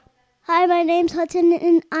Hi, my name's Hudson,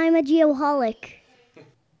 and I'm a Geoholic.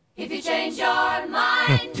 If you change your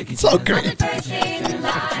mind, so great. That's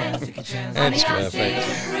perfect.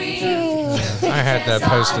 I had their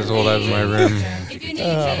posters all over my room.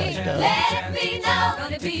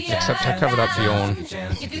 Except I covered up the yawn.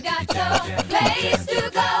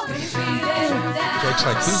 Jake's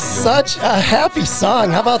like, such a happy song.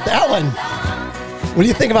 How about that one? What do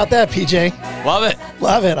you think about that, PJ? Love it.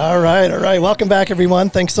 Love it. All right. Welcome back, everyone.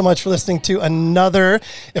 Thanks so much for listening to another,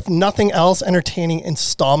 if nothing else, entertaining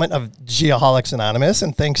installment of Geoholics Anonymous.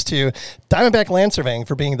 And thanks to Diamondback Land Surveying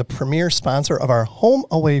for being the premier sponsor of our home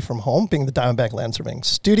away from home, being the Diamondback Land Surveying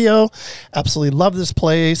studio. Absolutely love this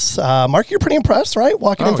place. Mark, you're pretty impressed, right?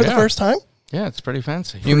 Walking in for the first time? Yeah, it's pretty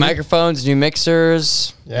fancy. New microphones, new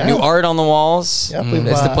mixers, new art on the walls. Yep,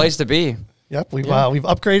 it's the place to be. Yep, we've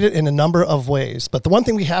upgraded in a number of ways. But the one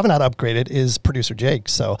thing we have not upgraded is Producer Jake.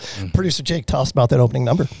 So, Producer Jake, tell us about that opening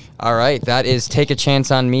number. All right, that is Take a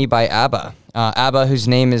Chance on Me by ABBA. ABBA, whose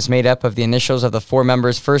name is made up of the initials of the four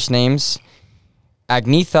members' first names,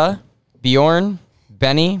 Agnetha, Bjorn,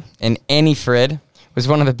 Benny, and Anni-Frid, was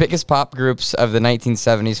one of the biggest pop groups of the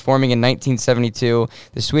 1970s. Forming in 1972,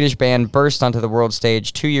 the Swedish band burst onto the world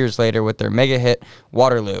stage 2 years later with their mega hit,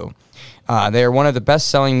 Waterloo. They are one of the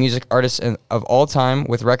best-selling music artists of all time,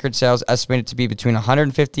 with record sales estimated to be between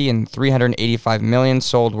 150 and 385 million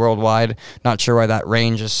sold worldwide. Not sure why that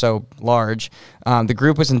range is so large. The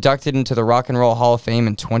group was inducted into the Rock and Roll Hall of Fame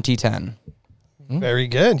in 2010. Very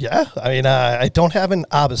good. Yeah. I mean, I don't have an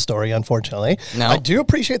ABBA story, unfortunately. No. I do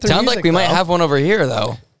appreciate their music. Sounds like we might have one over here,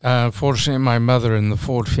 though. Fortunately, my mother in the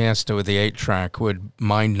Ford Fiesta with the 8-track would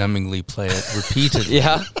mind-numbingly play it repeatedly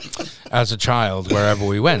as a child wherever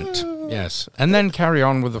we went. Yes. And then carry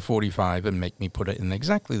on with the 45 and make me put it in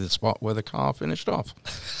exactly the spot where the car finished off.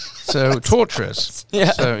 So torturous.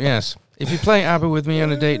 Yeah. So, yes. If you play ABBA with me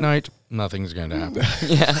on a date night, nothing's going to happen.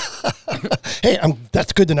 Yeah. Hey,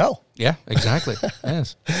 that's good to know. Yeah, exactly.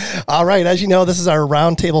 Yes. All right. As you know, this is our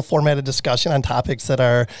roundtable formatted discussion on topics that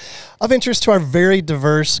are of interest to our very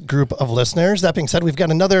diverse group of listeners. That being said, we've got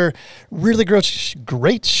another really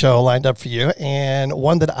great show lined up for you, and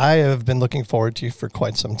one that I have been looking forward to for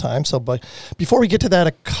quite some time. So, but before we get to that,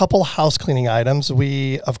 a couple house cleaning items.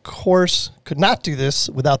 We, of course, could not do this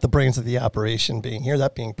without the brains of the operation being here,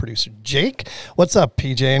 that being producer Jake. What's up,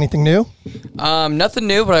 PJ? Anything new? Nothing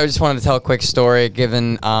new, but I just wanted to tell a quick story,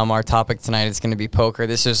 given our topic tonight is going to be poker.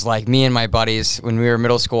 This is like me and my buddies when we were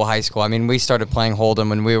middle school, high school. I mean, we started playing Hold'em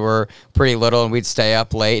when we were pretty little, and we'd stay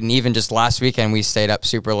up late, and even just last weekend we stayed up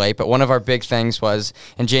super late. But one of our big things was,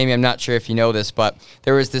 and Jamie, I'm not sure if you know this, but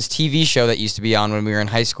there was this TV show that used to be on when we were in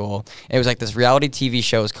high school. It was like this reality TV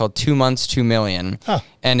show. It was called 2 Months, 2 Million.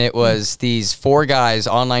 And it was these 4 guys,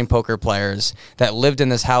 online poker players, that lived in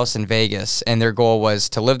this house in Vegas, and their goal was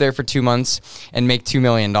to live there for 2 months and make $2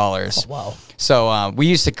 million. Oh, wow. So we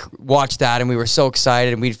used to watch that, and we were so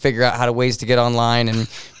excited, and we'd figure out ways to get online and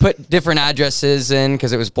put different addresses in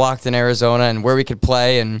because it was blocked in Arizona and where we could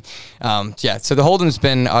play. And so the Hold'em's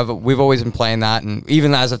been, we've always been playing that, and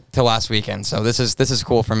even as of till last weekend. So this is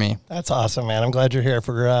cool for me. That's awesome, man. I'm glad you're here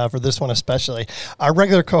for this one especially. Our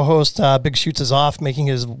regular co-host, Big Shoots, is off, making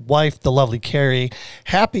his wife, the lovely Carrie,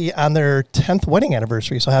 happy on their 10th wedding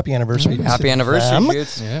anniversary. So happy anniversary. Happy anniversary,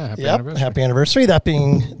 Shoots. Yeah, happy anniversary. Happy anniversary. That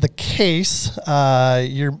being the case,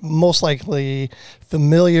 you're most likely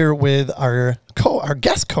familiar with our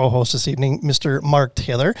guest co-host this evening, Mr. Mark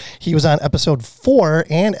Taylor. He was on episode 4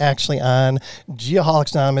 and actually on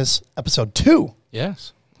Geoholics Anonymous episode 2.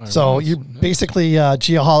 Yes. So you're basically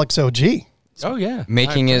Geoholics OG. Oh, yeah.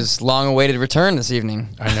 Making his long-awaited return this evening.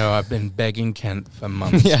 I know. I've been begging Kent for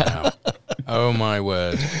months now. Oh, my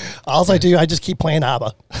word. All I do, I just keep playing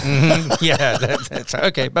ABBA. Yeah, that's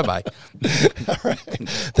okay. Bye-bye. All right.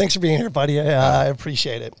 Thanks for being here, buddy. I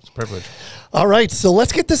appreciate it. It's a privilege. All right, so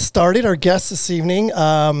let's get this started. Our guest this evening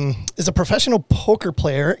is a professional poker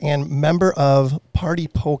player and member of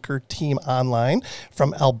PartyPoker Team Online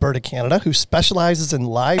from Alberta, Canada, who specializes in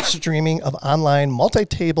live streaming of online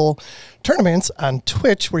multi-table tournaments on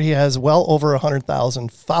Twitch, where he has well over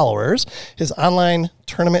 100,000 followers. His online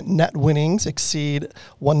tournament net winnings exceed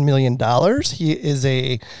 $1 million. He is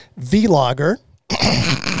a vlogger.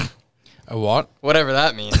 A what? Whatever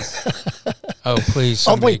that means. Oh, please.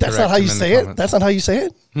 Oh, wait, that's not how you say it? That's not how you say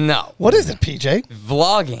it? No. What is it, PJ?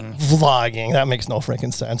 Vlogging. Vlogging. That makes no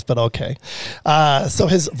freaking sense, but okay. So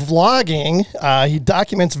his vlogging, he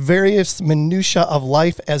documents various minutia of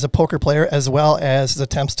life as a poker player, as well as his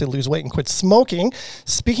attempts to lose weight and quit smoking.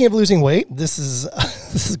 Speaking of losing weight, this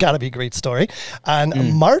has got to be a great story.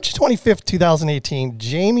 On March 25th, 2018,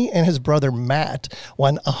 Jamie and his brother Matt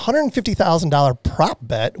won a $150,000 prop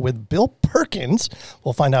bet with Bill Perkins.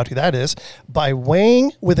 We'll find out who that is, by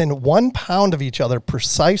weighing within 1 pound of each other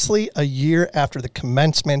precisely a year after the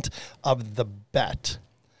commencement of the bet.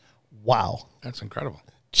 Wow. That's incredible.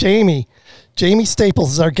 Jaime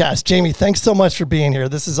Staples is our guest. Jamie, thanks so much for being here.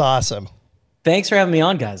 This is awesome. Thanks for having me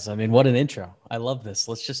on, guys. I mean, what an intro. I love this.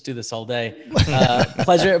 Let's just do this all day.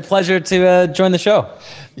 Pleasure to join the show.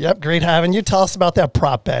 Yep, great having you. Tell us about that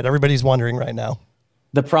prop bet. Everybody's wondering right now.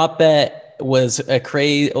 The prop bet was the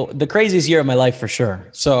craziest year of my life for sure.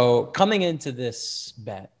 So coming into this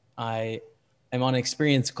bet, I am on an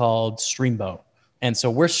experience called Streamboat. And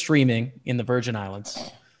so we're streaming in the Virgin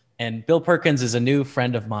Islands. And Bill Perkins is a new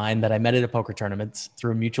friend of mine that I met at a poker tournament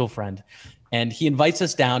through a mutual friend. And he invites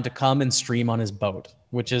us down to come and stream on his boat,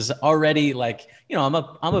 which is already like, I'm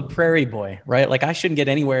a prairie boy, right? Like I shouldn't get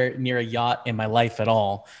anywhere near a yacht in my life at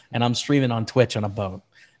all. And I'm streaming on Twitch on a boat.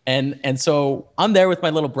 And so I'm there with my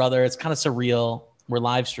little brother. It's kind of surreal. We're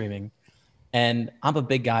live streaming. And I'm a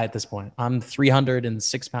big guy at this point. I'm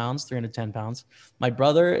 306 pounds, 310 pounds. My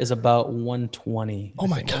brother is about 120. Oh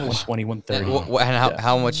my gosh. 120, 130. And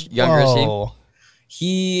how much younger is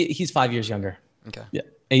he? He's 5 years younger. Okay. Yeah.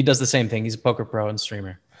 He does the same thing. He's a poker pro and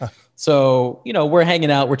streamer. So, we're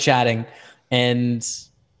hanging out, we're chatting, and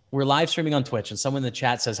we're live streaming on Twitch. And someone in the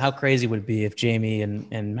chat says, how crazy would it be if Jamie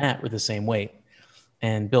and Matt were the same weight?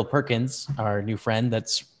 And Bill Perkins, our new friend,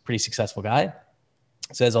 that's a pretty successful guy,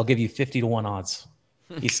 says, I'll give you 50 to 1 odds.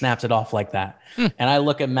 He snaps it off like that. And I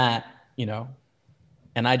look at Matt,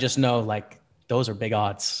 and I just know like, those are big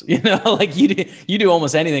odds, like you do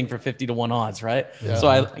almost anything for 50 to 1 odds. Right. Yeah. So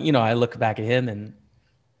I look back at him and,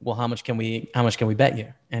 well, how much can we bet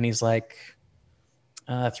you? And he's like,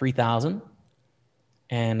 3,000.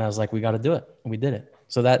 And I was like, we got to do it. And we did it.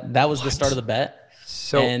 So that was the start of the bet.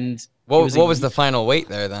 So and what was the final weight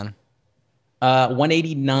there then?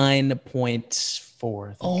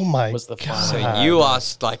 189.4. Oh my was the God. final. So you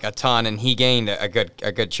lost like a ton and he gained a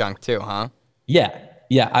good chunk too, huh? Yeah.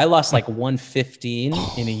 I lost like 115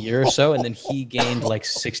 in a year or so, and then he gained like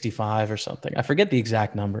 65 or something. I forget the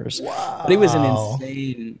exact numbers. Wow. But it was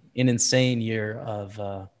an insane year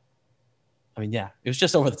of it was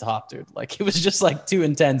just over the top, dude. Like it was just like too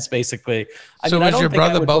intense, basically. Was your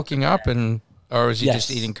brother bulking up or was he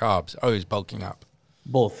just eating carbs? Oh, he was bulking up.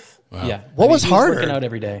 Both. Wow. Yeah. What was he harder? Working out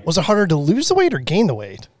every day. Was it harder to lose the weight or gain the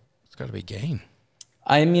weight? It's got to be gain.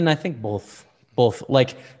 I think both.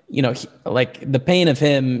 Like, like the pain of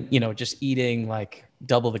him, just eating like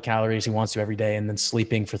double the calories he wants to every day and then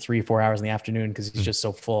sleeping for 3 or 4 hours in the afternoon because he's just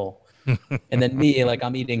so full. And then me, like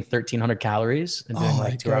I'm eating 1,300 calories and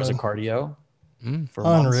doing 2 hours of cardio for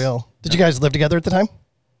months. Unreal. Did you guys live together at the time?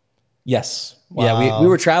 Yes. Wow. Yeah, we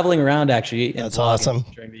were traveling around actually. That's awesome.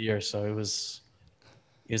 During the year, so it was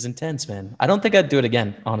intense, man. I don't think I'd do it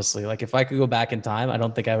again, honestly. Like if I could go back in time, I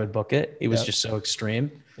don't think I would book it. It was just so extreme.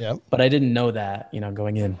 Yeah. But I didn't know that,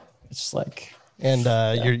 going in. It's like. And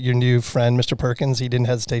your new friend, Mr. Perkins, he didn't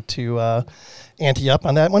hesitate to ante up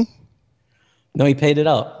on that one? No, he paid it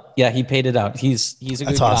out. Yeah, he paid it out. He's a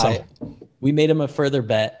good guy. We made him a further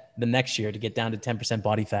bet the next year to get down to 10%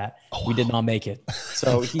 body fat. Oh, wow. We did not make it.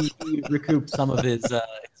 So he recouped some of his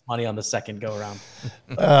money on the second go around.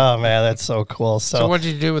 Oh man, that's so cool. So what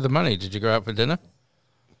did you do with the money? Did you go out for dinner?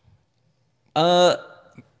 I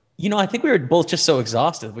think we were both just so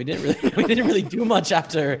exhausted. We didn't really do much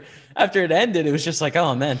after it ended. It was just like,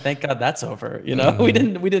 oh man, thank God that's over. We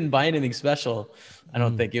didn't buy anything special. I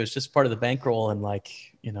don't think it was just part of the bankroll and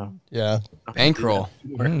Yeah. Bankroll.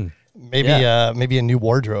 Maybe a new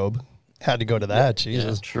wardrobe. Had to go to that.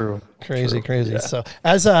 Jesus. Yeah, true. Crazy. Yeah. So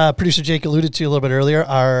as producer Jake alluded to a little bit earlier,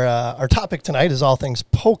 our topic tonight is all things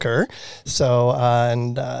poker. So,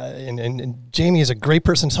 and Jamie is a great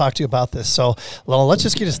person to talk to about this. So let's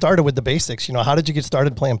just get it started with the basics. How did you get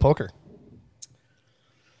started playing poker?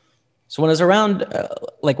 So when I was around,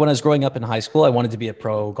 when I was growing up in high school, I wanted to be a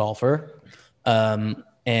pro golfer. And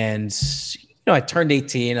I turned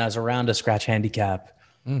 18, I was around a scratch handicap.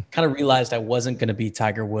 Kind of realized I wasn't going to be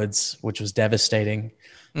Tiger Woods, which was devastating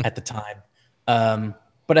at the time.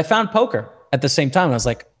 But I found poker at the same time. I was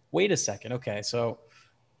like, wait a second. Okay. So,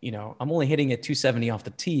 I'm only hitting at 270 off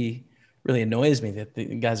the tee. Really annoys me that the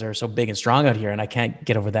guys are so big and strong out here and I can't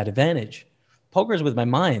get over that advantage. poker's with my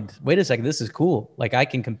mind. Wait a second, this is cool. Like I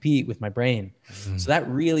can compete with my brain. So that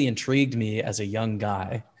really intrigued me as a young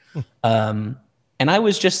guy. And I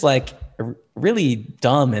was just like a really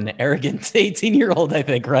dumb and arrogant 18-year-old, I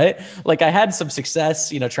think, right? Like I had some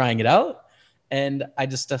success, trying it out. And I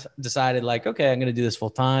just decided like, okay, I'm going to do this full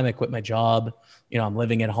time. I quit my job. I'm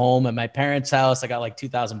living at home at my parents' house. I got like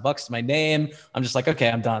 $2,000 to my name. I'm just like, okay,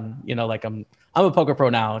 I'm done. Like I'm a poker pro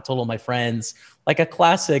now. I told all my friends, like a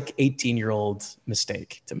classic 18-year-old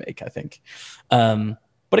mistake to make, I think.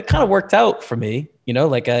 But it kind of worked out for me,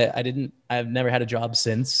 like I've never had a job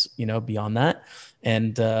since, beyond that,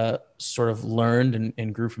 and sort of learned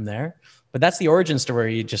and grew from there. But that's the origin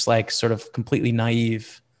story, just like sort of completely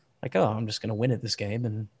naive, like, oh, I'm just going to win at this game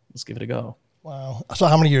and let's give it a go. Wow. So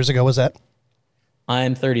how many years ago was that?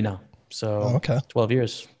 I'm 30 now. So 12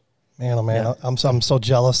 years. Man, oh man, Yeah. I'm so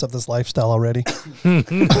jealous of this lifestyle already.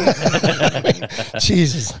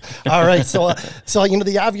 Jesus. All right. So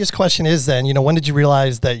the obvious question is then, when did you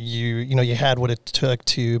realize that you had what it took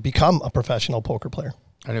to become a professional poker player?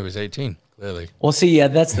 I knew it was 18, clearly. Well, see, yeah,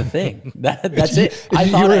 that's the thing. That's it. I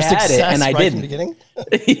You thought were I a had it, success and I right didn't. from the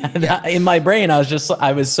beginning? In my brain, I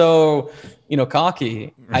was so,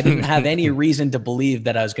 cocky. I didn't have any reason to believe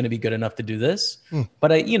that I was going to be good enough to do this.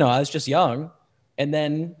 But I was just young. And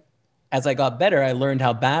then as I got better, I learned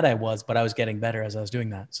how bad I was, but I was getting better as I was doing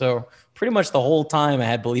that. So pretty much the whole time I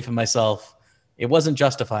had belief in myself. It wasn't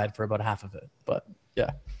justified for about half of it, but yeah.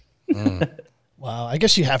 Wow. I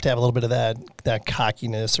guess you have to have a little bit of that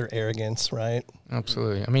cockiness or arrogance, right?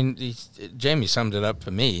 Absolutely. I mean, Jamie summed it up for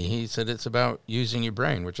me. He said it's about using your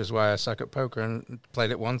brain, which is why I suck at poker and played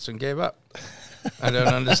it once and gave up. I don't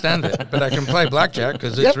understand it, but I can play blackjack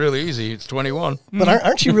because it's really easy. It's 21. But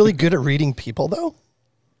aren't you really good at reading people, though?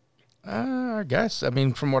 I guess. I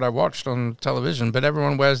mean, from what I watched on television, but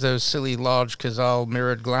everyone wears those silly large Cazal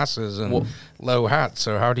mirrored glasses and low hats.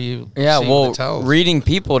 So how do you see the tells? Reading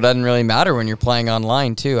people doesn't really matter when you're playing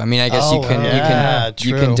online too. I mean, I guess you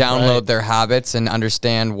can download their habits and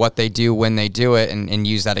understand what they do when they do it and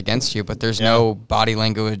use that against you. But there's no body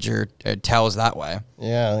language or tells that way.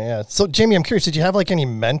 Yeah, yeah. So Jamie, I'm curious, did you have like any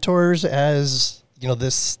mentors as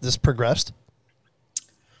this progressed?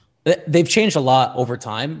 They've changed a lot over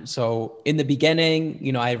time. So in the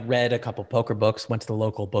beginning, I read a couple poker books, went to the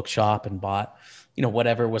local bookshop and bought,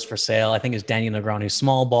 whatever was for sale. I think it was Daniel Negreanu's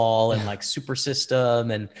Small Ball and like Super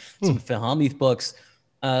System and some Phil Hellmuth books.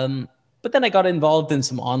 But then I got involved in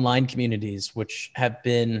some online communities, which have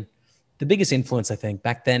been the biggest influence, I think.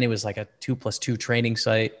 Back then it was like a 2+2 training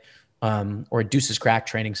site, or a Deuces Crack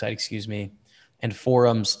training site, excuse me, and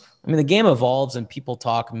forums. I mean, the game evolves and people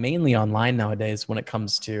talk mainly online nowadays when it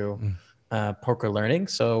comes to poker learning.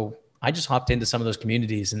 So I just hopped into some of those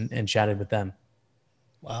communities and chatted with them.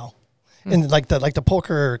 Wow. And like the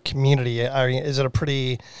poker community, is it a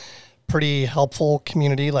pretty helpful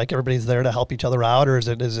community? Like everybody's there to help each other out, or is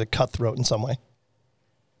it cutthroat in some way?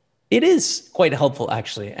 It is quite helpful,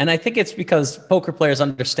 actually. And I think it's because poker players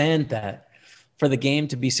understand that for the game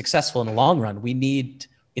to be successful in the long run, we need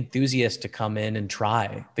enthusiasts to come in and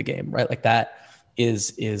try the game, right? Like that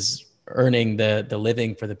is earning the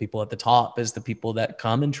living for the people at the top, is the people that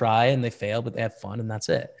come and try and they fail, but they have fun and that's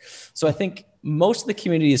it. So I think most of the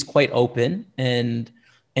community is quite open and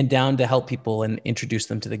down to help people and introduce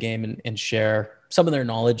them to the game and share some of their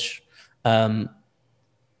knowledge.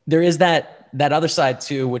 There is that other side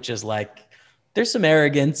too, which is like, there's some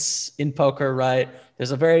arrogance in poker, right?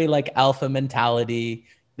 There's a very like alpha mentality.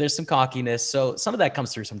 There's some cockiness. So some of that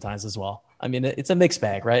comes through sometimes as well. I mean, it's a mixed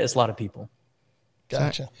bag, right? It's a lot of people.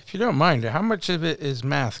 Gotcha. If you don't mind, how much of it is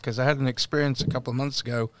math? Because I had an experience a couple of months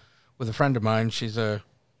ago with a friend of mine. She's a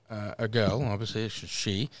girl, obviously, it's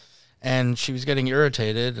she. And she was getting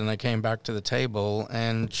irritated, and I came back to the table,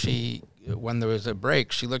 and she, when there was a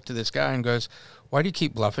break, she looked at this guy and goes, "Why do you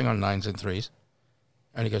keep bluffing on 9s and 3s?"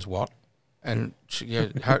 And he goes, "What?" And she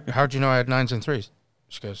goes, how'd you know I had 9s and 3s?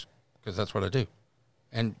 She goes, "Because that's what I do."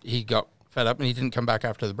 And he got fed up, and he didn't come back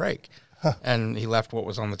after the break. And he left what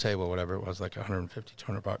was on the table, whatever it was, like $150,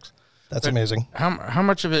 $200. That's amazing. How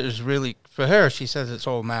much of it is really, for her, she says it's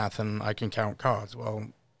all math and I can count cards. Well,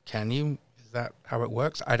 can you? Is that how it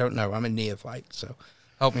works? I don't know. I'm a neophyte, so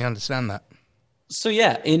help me understand that. So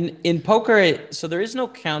yeah, in poker, so there is no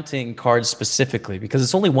counting cards specifically because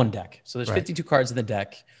it's only one deck. So there's 52 cards in the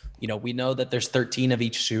deck. We know that there's 13 of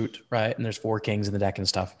each suit, right? And there's 4 kings in the deck and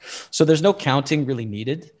stuff. So there's no counting really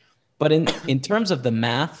needed. But in terms of the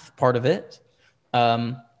math part of it,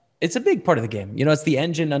 it's a big part of the game. It's the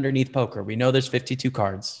engine underneath poker. We know there's 52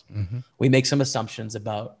 cards. Mm-hmm. We make some assumptions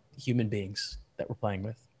about human beings that we're playing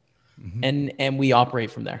with. Mm-hmm. And we operate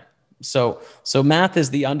from there. So math is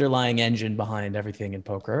the underlying engine behind everything in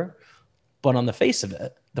poker, but on the face of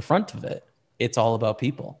it, the front of it, it's all about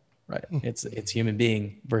people, right? It's human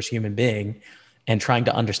being versus human being, and trying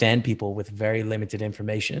to understand people with very limited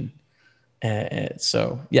information.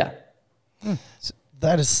 So yeah.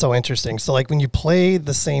 That is so interesting. So like when you play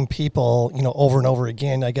the same people, over and over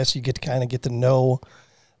again, I guess you get to kind of get to know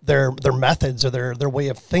their methods or their way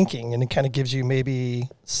of thinking, and it kind of gives you maybe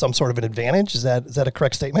some sort of an advantage. Is that a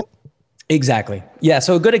correct statement? Exactly. Yeah.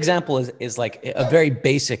 So a good example is like a very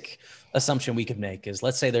basic assumption we could make is,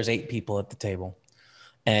 let's say there's 8 people at the table,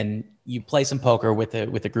 and you play some poker with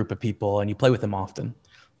a group of people, and you play with them often,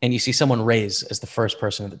 and you see someone raise as the first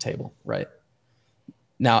person at the table, right?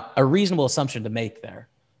 Now, a reasonable assumption to make there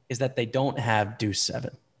is that they don't have deuce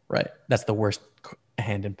 7, right? That's the worst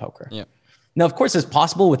hand in poker. Yeah. Now, of course, it's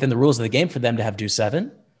possible within the rules of the game for them to have deuce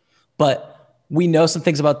 7, but we know some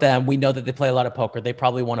things about them. We know that they play a lot of poker. They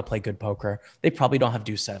probably want to play good poker. They probably don't have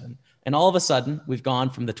deuce 7. And all of a sudden, we've gone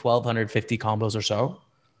from the 1,250 combos or so,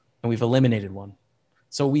 and we've eliminated one.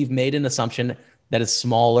 So we've made an assumption that is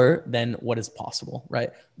smaller than what is possible,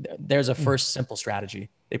 right? There's a first simple strategy.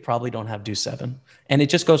 They probably don't have deuce 7. And it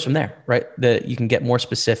just goes from there, right? You can get more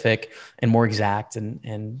specific and more exact,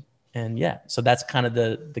 and yeah. So that's kind of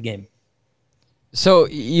the game. So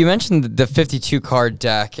you mentioned the 52 card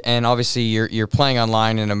deck, and obviously you're playing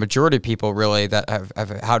online, and a majority of people really that have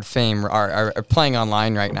had fame are playing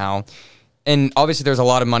online right now. And obviously there's a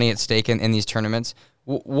lot of money at stake in these tournaments.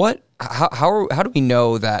 How do we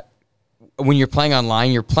know that when you're playing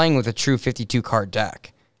online, you're playing with a true 52 card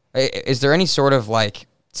deck? Is there any sort of like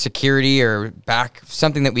security or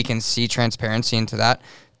something that we can see transparency into that?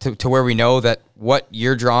 To where we know that what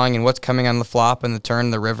you're drawing and what's coming on the flop and the turn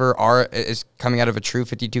and the river is coming out of a true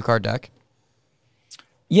 52 card deck?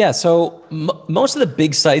 Yeah, so most of the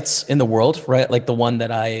big sites in the world, right, like the one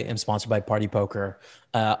that I am sponsored by, PartyPoker,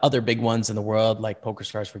 other big ones in the world like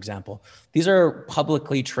PokerStars, for example, these are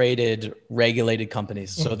publicly traded, regulated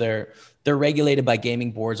companies. So they're regulated by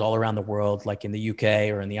gaming boards all around the world, like in the UK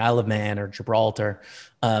or in the Isle of Man or Gibraltar,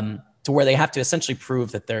 to where they have to essentially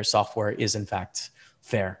prove that their software is in fact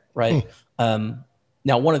fair, right?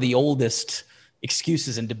 Now, one of the oldest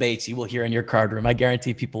excuses and debates you will hear in your card room, I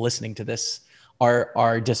guarantee people listening to this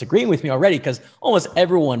are disagreeing with me already, because almost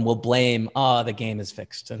everyone will blame, the game is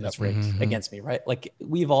fixed and it's rigged against me, right? Like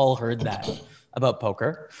we've all heard that about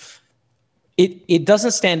poker. It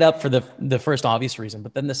doesn't stand up for the first obvious reason,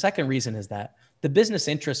 but then the second reason is that the business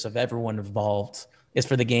interests of everyone involved is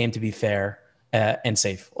for the game to be fair and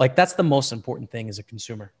safe. Like that's the most important thing as a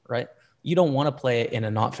consumer, right? You don't want to play in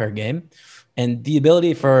a not fair game. And the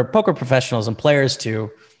ability for poker professionals and players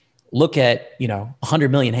to look at,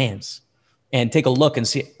 100 million hands and take a look and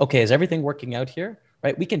see, okay, is everything working out here?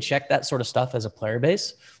 Right? We can check that sort of stuff as a player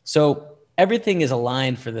base. So everything is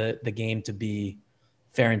aligned for the game to be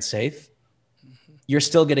fair and safe. You're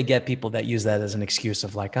still going to get people that use that as an excuse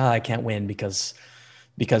of like, I can't win because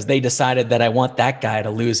they decided that I want that guy to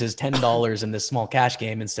lose his $10 in this small cash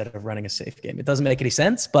game instead of running a safe game. It doesn't make any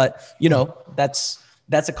sense, but that's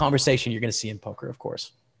a conversation you're going to see in poker, of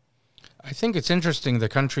course. I think it's interesting the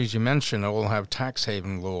countries you mentioned all have tax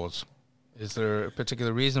haven laws. Is there a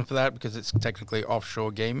particular reason for that? Because it's technically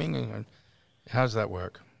offshore gaming? How does that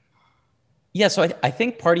work? Yeah, so I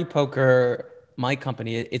think PartyPoker, my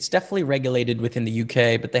company, it's definitely regulated within the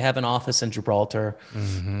UK, but they have an office in Gibraltar.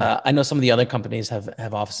 I know some of the other companies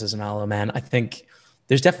have offices in Isle of Man. I think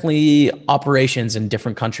there's definitely operations in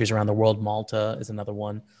different countries around the world. Malta is another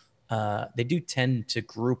one. They do tend to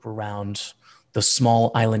group around the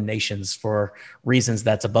small island nations for reasons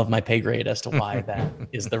that's above my pay grade as to why that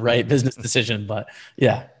is the right business decision. But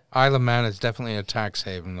yeah. Isle of Man is definitely a tax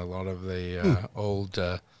haven. A lot of the old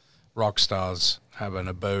rock stars have an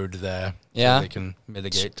abode there, Yeah. so they can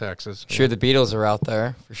mitigate taxes. Sure, the Beatles are out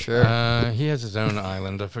there for sure. He has his own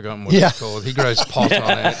island. I've forgotten what it's called. He grows pot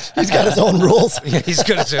on it. He's got his own rules. Yeah, he's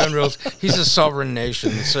got his own rules. He's a sovereign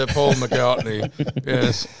nation, Sir Paul McCartney.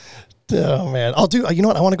 Yes. Oh man, I'll do. You know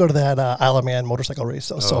what? I want to go to that Isle of Man motorcycle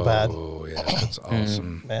race. So bad. Oh yeah, that's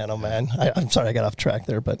awesome. Man, oh man. I'm sorry I got off track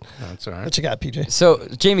there, but That's all right. what you got, PJ? So,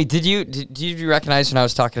 Jamie, did you recognize when I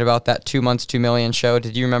was talking about that 2 months, 2 million show?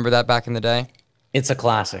 Did you remember that back in the day? It's a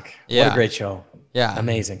classic. Yeah. What a great show. Yeah.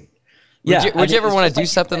 Amazing. Would you ever want to do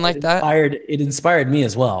something like that? It inspired me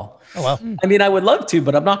as well. Oh wow. I mean, I would love to,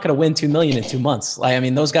 but I'm not going to win 2 million in 2 months.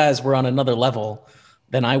 Those guys were on another level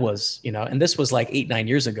than I was, and this was like 8-9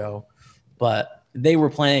 years ago, but they were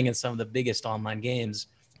playing in some of the biggest online games.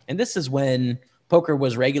 And this is when poker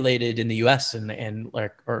was regulated in the US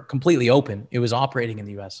or completely open. It was operating in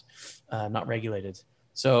the US, not regulated.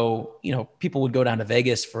 So, people would go down to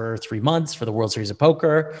Vegas for 3 months for the World Series of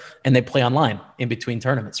Poker, and they play online in between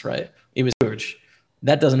tournaments, right? It was huge.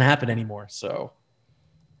 That doesn't happen anymore. So,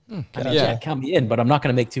 count me in, but I'm not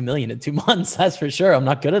going to make $2 million in 2 months. That's for sure. I'm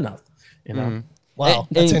not good enough. Wow,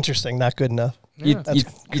 that's interesting. Not good enough. You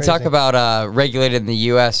talk about regulated in the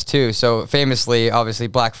U.S. too. So famously, obviously,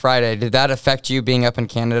 Black Friday. Did that affect you being up in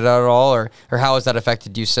Canada at all, or how has that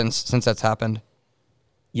affected you since that's happened?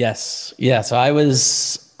 Yes. Yeah. So I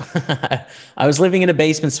was I was living in a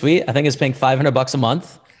basement suite. I think I was paying $500 a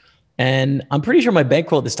month, and I'm pretty sure my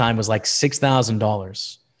bankroll at this time was like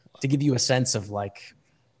 $6,000. To give you a sense of like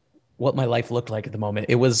what my life looked like at the moment,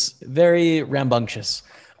 it was very rambunctious.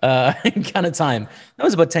 Kind of time. That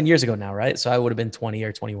was about 10 years ago now, right? So I would have been 20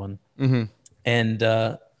 or 21. And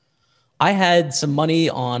I had some money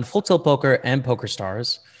on Full Tilt Poker and Poker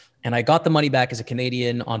Stars, and I got the money back as a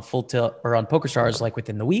Canadian on Full Tilt or on Poker Stars like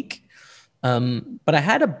within the week. But I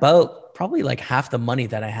had about probably like half the money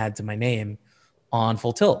that I had to my name on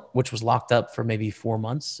Full Tilt, which was locked up for maybe 4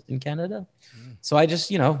 months in Canada. So I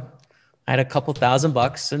just, I had a couple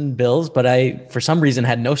 $1,000 in bills, but I, for some reason,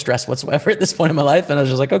 had no stress whatsoever at this point in my life. And I was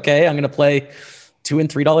just like, okay, I'm going to play $2 and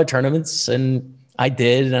 $3 tournaments. And I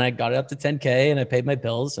did, and I got it up to 10K, and I paid my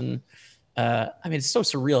bills. And it's so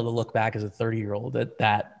surreal to look back as a 30-year-old at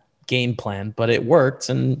that game plan, but it worked.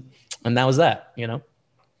 And that was that,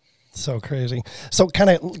 So crazy. So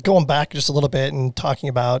kind of going back just a little bit and talking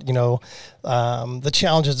about, the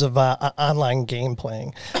challenges of online game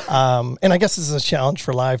playing. And I guess this is a challenge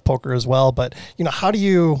for live poker as well, but, how do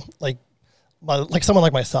you like someone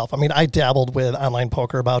like myself? I dabbled with online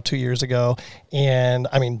poker about 2 years ago, and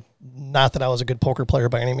not that I was a good poker player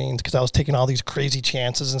by any means, because I was taking all these crazy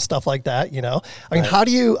chances and stuff like that. Right. How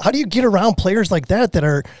do you get around players like that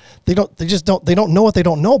they don't know what they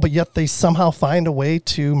don't know, but yet they somehow find a way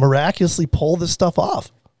to miraculously pull this stuff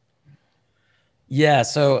off? Yeah.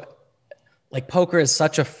 So like poker is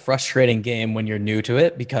such a frustrating game when you're new to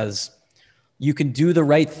it, because you can do the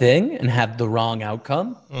right thing and have the wrong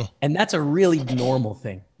outcome. And that's a really normal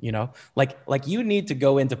thing, like you need to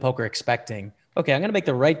go into poker expecting, okay, I'm going to make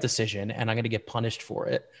the right decision and I'm going to get punished for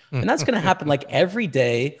it. And that's going to happen like every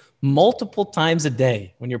day, multiple times a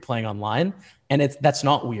day when you're playing online. And that's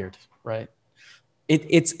not weird, right?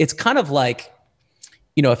 It's kind of like,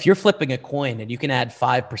 if you're flipping a coin and you can add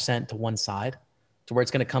 5% to one side to where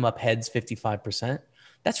it's going to come up heads 55%,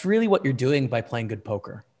 that's really what you're doing by playing good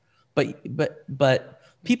poker. But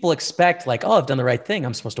people expect like, oh, I've done the right thing,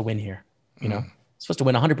 I'm supposed to win here, supposed to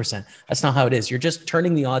win 100%. That's not how it is. You're just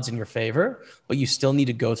turning the odds in your favor, but you still need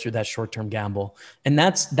to go through that short-term gamble. And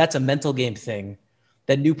that's a mental game thing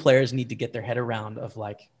that new players need to get their head around, of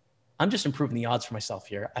like, I'm just improving the odds for myself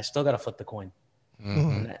here. I still got to flip the coin.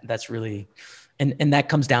 And that's really, and that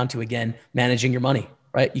comes down to, again, managing your money,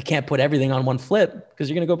 right? You can't put everything on one flip because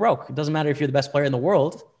you're going to go broke. It doesn't matter if you're the best player in the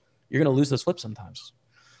world, you're going to lose those flips sometimes.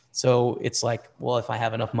 So it's like, well, if I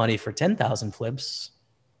have enough money for 10,000 flips,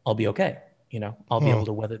 I'll be okay. I'll be able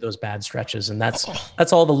to weather those bad stretches. And that's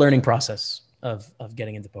all the learning process of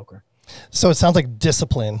getting into poker. So it sounds like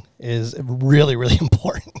discipline is really, really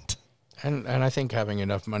important. And I think having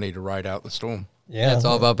enough money to ride out the storm. Yeah. It's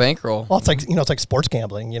all about bankroll. Well, it's like, it's like sports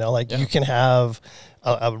gambling, you can have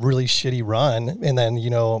a really shitty run, and then,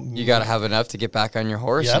 you got to have enough to get back on your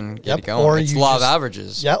horse and get it going. Or it's law of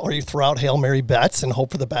averages. Yeah. Or you throw out Hail Mary bets and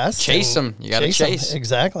hope for the best. Chase them. You got to chase.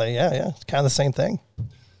 Exactly. Yeah. It's kind of the same thing.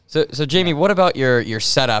 So Jamie, what about your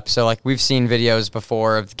setup? So like we've seen videos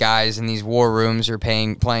before of guys in these war rooms who are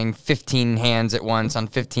playing 15 hands at once on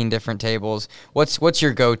 15 different tables. What's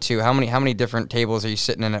your go-to? How many different tables are you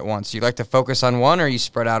sitting in at once? Do you like to focus on one, or are you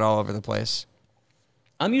spread out all over the place?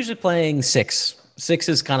 I'm usually playing 6. 6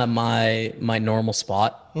 is kind of my normal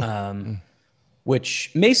spot,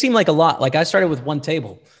 which may seem like a lot. Like I started with one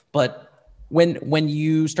table, but when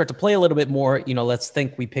you start to play a little bit more, let's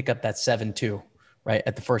think we pick up that 7-2. Right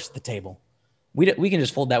at the first of the table, we can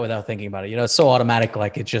just fold that without thinking about it. It's so automatic.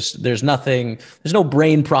 Like it's just, there's no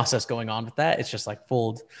brain process going on with that. It's just like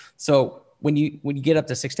fold. So when you get up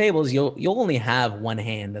to 6 tables, you'll only have one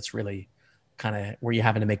hand that's really kind of where you're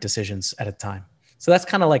having to make decisions at a time. So that's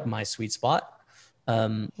kind of like my sweet spot.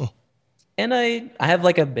 And I have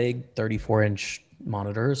like a big 34-inch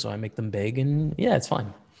monitor, so I make them big, and yeah, it's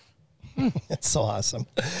fine. It's so awesome,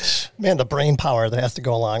 man. The brain power that has to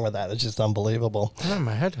go along with that is just unbelievable. Oh,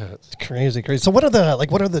 my head hurts. It's crazy. So what are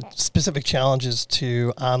the specific challenges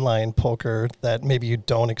to online poker that maybe you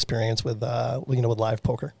don't experience with with live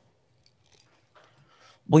poker?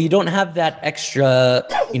 Well, you don't have that extra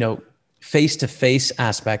face-to-face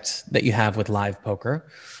aspect that you have with live poker,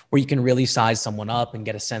 where you can really size someone up and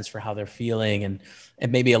get a sense for how they're feeling and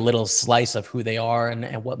maybe a little slice of who they are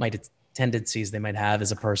and what tendencies they might have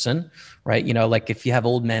as a person, right? You know, like if you have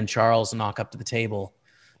old man Charles knock up to the table,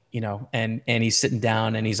 you know, and he's sitting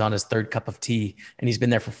down and he's on his third cup of tea and he's been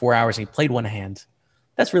there for 4 hours and he played one hand.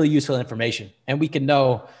 That's really useful information. And we can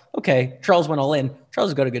know, okay, Charles went all in. Charles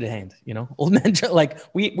has got a good hand, you know, old man, like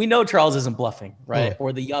we know Charles isn't bluffing, right?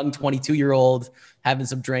 Or the young 22-year-old having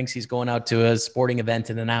some drinks. He's going out to a sporting event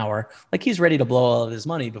in an hour. Like he's ready to blow all of his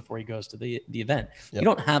money before he goes to the event. Yep. You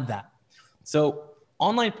don't have that. So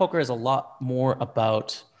online poker is a lot more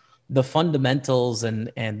about the fundamentals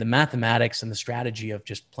and the mathematics and the strategy of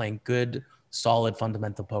just playing good, solid,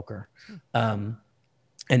 fundamental poker. And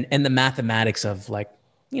the mathematics of like,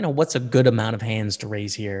 you know, what's a good amount of hands to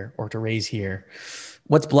raise here or to raise here?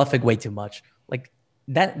 What's bluffing way too much? Like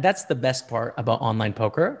that's the best part about online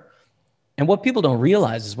poker. And what people don't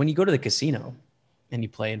realize is when you go to the casino and you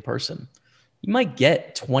play in person, you might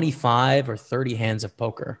get 25 or 30 hands of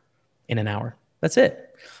poker in an hour. That's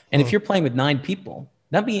it. And if you're playing with 9 people,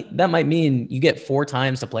 that might mean you get 4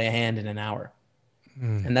 times to play a hand in an hour.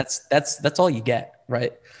 And that's all you get,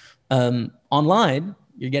 right? Online,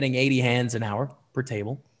 you're getting 80 hands an hour per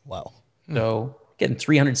table. Wow. So getting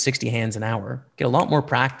 360 hands an hour, get a lot more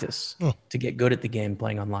practice to get good at the game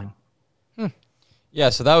playing online. Yeah,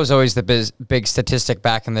 so that was always the big statistic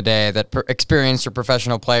back in the day that experienced or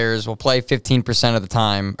professional players will play 15% of the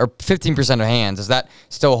time or 15% of hands. Does that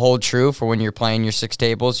still hold true for when you're playing your 6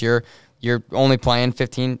 tables? You're only playing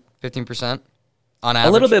 15% on average?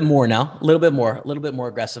 A little bit more now, a little bit more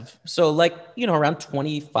aggressive. So like, you know, around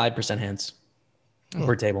 25% hands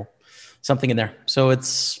per table, something in there. So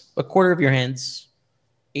it's a quarter of your hands,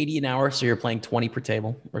 80 an hour. So you're playing 20 per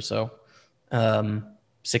table or so.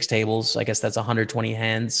 6 tables, I guess that's 120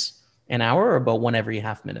 hands an hour, or about 1 every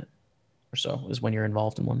half minute or so is when you're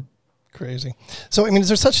involved in one. Crazy. So, I mean, is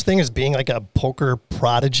there such thing as being like a poker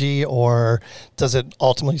prodigy, or does it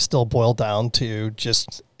ultimately still boil down to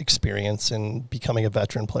just experience and becoming a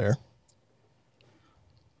veteran player?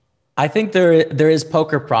 I think there is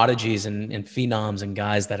poker prodigies and phenoms and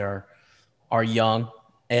guys that are young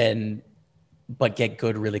but get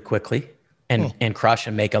good really quickly. And crush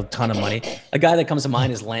and make a ton of money. A guy that comes to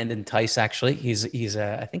mind is Landon Tice. Actually,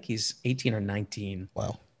 I think he's 18 or 19.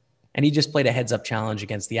 Wow! And he just played a heads-up challenge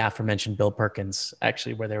against the aforementioned Bill Perkins,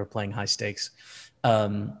 actually, where they were playing high stakes. I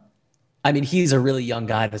mean, he's a really young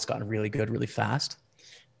guy that's gotten really good really fast.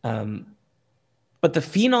 But the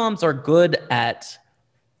phenoms are good at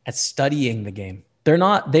studying the game.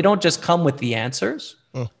 They don't just come with the answers.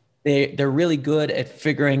 They're really good at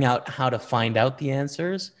figuring out how to find out the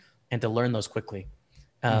answers and to learn those quickly.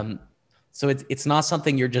 So it's not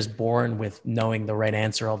something you're just born with knowing the right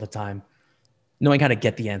answer all the time. Knowing how to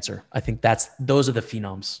get the answer. I think those are the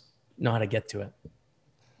phenoms. Know how to get to it.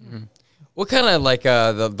 What kind of like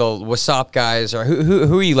the WhatsApp guys, or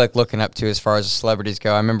who are you like looking up to as far as the celebrities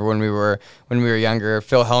go? I remember when we were younger,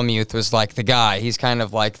 Phil Hellmuth was like the guy. He's kind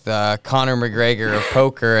of like the Conor McGregor of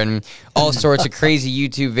poker, and all sorts of crazy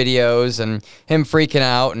YouTube videos and him freaking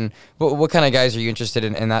out. And what kind of guys are you interested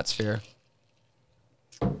in that sphere?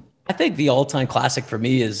 I think the all-time classic for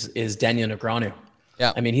me is Daniel Negreanu.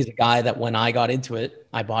 Yeah, I mean, he's a guy that when I got into it,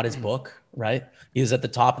 I bought his book. Right, he was at the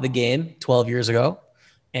top of the game 12 years ago.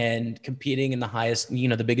 And competing in the highest, you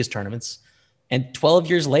know, the biggest tournaments. And 12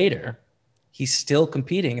 years later, he's still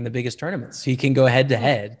competing in the biggest tournaments. He can go head to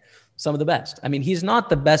head, some of the best. I mean, he's not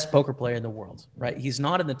the best poker player in the world, right? He's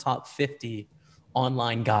not in the top 50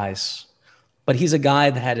 online guys, but he's a guy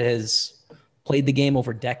that has played the game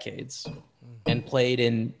over decades and played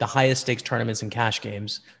in the highest stakes tournaments and cash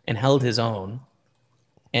games and held his own.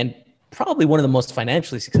 And probably one of the most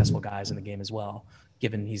financially successful guys in the game as well,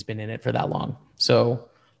 given he's been in it for that long. So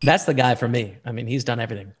that's the guy for me. I mean, he's done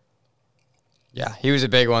everything. Yeah, he was a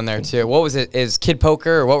big one there too. What was it? Is Kid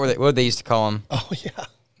Poker, or what they used to call him? Oh yeah.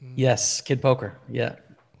 Yes, Kid Poker. Yeah.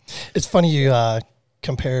 It's funny you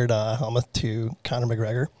compared Helmuth to Conor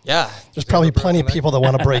McGregor. Yeah. There's probably plenty of people that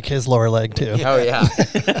want to break his lower leg too. Oh yeah.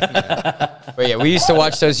 But yeah, we used to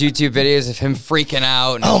watch those YouTube videos of him freaking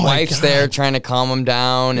out, and his wife's there trying to calm him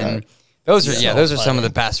down, and those are some of the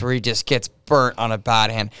best, where he just gets burnt on a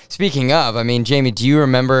bad hand. Speaking of, I mean, Jamie, do you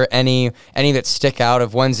remember any that stick out,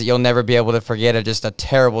 of ones that you'll never be able to forget, of just a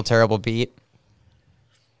terrible, terrible beat?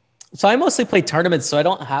 So I mostly play tournaments, so I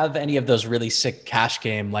don't have any of those really sick cash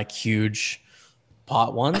game, like huge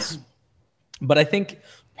pot ones. But I think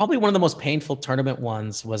probably one of the most painful tournament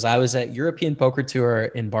ones was I was at European Poker Tour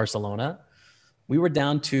in Barcelona. We were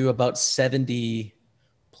down to about 70+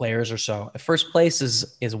 players or so. First place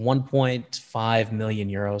is 1.5 million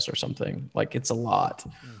euros or something. Like it's a lot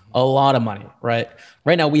of money, right?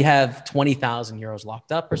 Right now we have 20,000 euros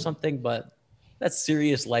locked up or something, but that's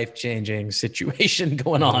serious life-changing situation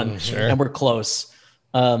going on, and we're close.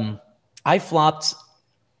 I flopped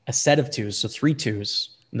a set of twos, so 3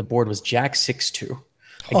 twos, and the board was Jack 6-2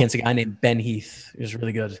 against a guy named Ben Heath. He was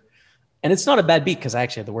really good. And it's not a bad beat because I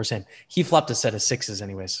actually had the worst hand. He flopped a set of 6s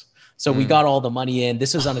anyways. So we got all the money in.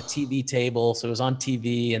 This was on a TV table, so it was on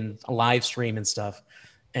TV and a live stream and stuff.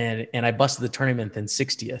 And I busted the tournament in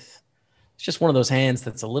 60th. It's just one of those hands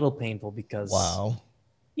that's a little painful because,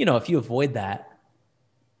 if you avoid that,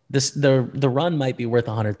 the run might be worth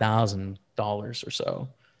 $100,000 or so.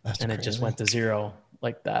 That's crazy. It just went to zero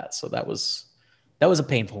like that. So that was a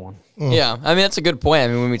painful one. Yeah, I mean, that's a good point. I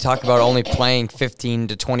mean, when we talk about only playing 15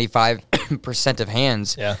 to 25% of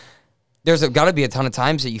hands, there's got to be a ton of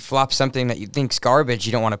times that you flop something that you think's garbage,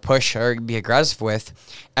 you don't want to push or be aggressive with,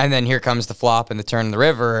 and then here comes the flop and the turn in the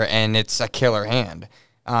river, and it's a killer hand.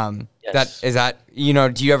 Yes.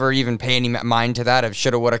 Do you ever even pay any mind to that of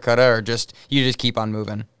shoulda, woulda, coulda, or you just keep on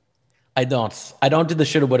moving? I don't do the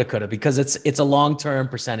shoulda, woulda, coulda because it's a long-term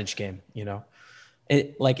percentage game,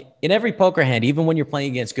 Like in every poker hand, even when you're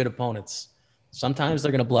playing against good opponents, sometimes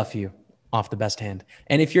they're going to bluff you off the best hand.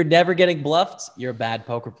 And if you're never getting bluffed, you're a bad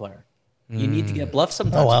poker player. You need to get bluffed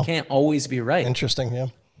sometimes. You can't always be right. Interesting, yeah.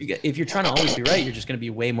 If you're trying to always be right, you're just going to be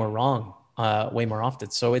way more wrong, way more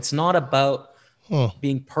often. So it's not about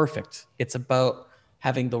being perfect. It's about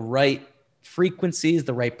having the right frequencies,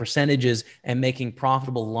 the right percentages, and making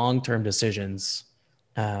profitable long-term decisions.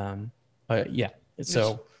 It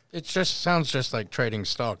just sounds just like trading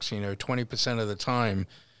stocks. 20% of the time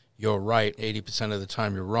you're right, 80% of the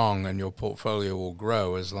time you're wrong, and your portfolio will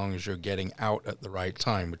grow as long as you're getting out at the right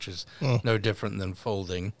time, which is no different than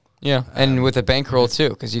folding. Yeah, and with a bankroll too,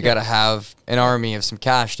 because you got to have an army of some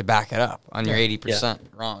cash to back it up on your 80%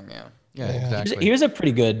 wrong. Yeah, exactly. Here's a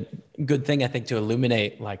pretty good thing I think to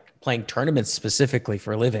illuminate, like playing tournaments specifically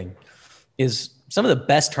for a living, is some of the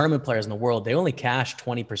best tournament players in the world, they only cash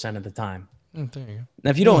 20% of the time. There you go.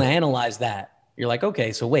 Now, if you don't analyze that, you're like,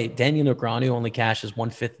 okay, so wait, Daniel Negreanu only cashes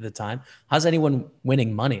 1/5 of the time. How's anyone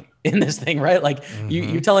winning money in this thing, right? Like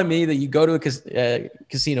you're telling me that you go to a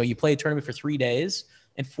casino, you play a tournament for 3 days,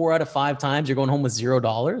 and 4 out of 5 times you're going home with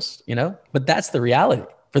 $0, But that's the reality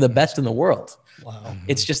for the best in the world. Wow.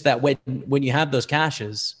 It's just that when you have those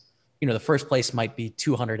cashes, the first place might be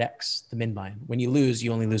 200x the min buy. When you lose,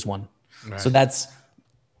 you only lose 1. Right. So that's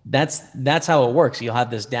how it works. You'll have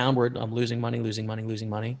this downward, I'm losing money.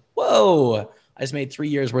 Whoa, I just made 3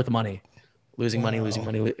 years worth of money. Losing money.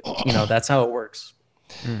 That's how it works.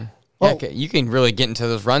 Well, you can really get into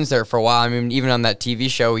those runs there for a while. I mean, even on that TV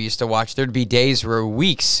show we used to watch, there'd be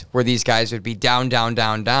weeks where these guys would be down,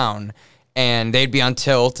 and they'd be on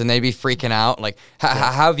tilt and they'd be freaking out. Like,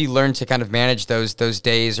 how have you learned to kind of manage those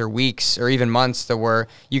days or weeks or even months to where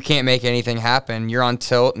you can't make anything happen? You're on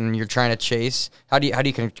tilt and you're trying to chase. How do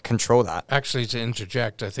you control that? Actually, to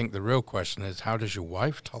interject, I think the real question is, how does your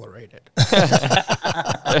wife tolerate it?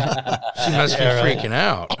 She must be freaking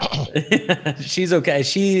out. She's okay.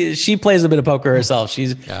 She plays a bit of poker herself.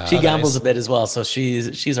 She gambles a bit as well, so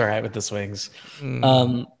she's all right with the swings.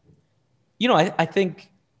 I think,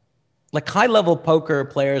 like, high-level poker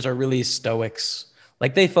players are really stoics.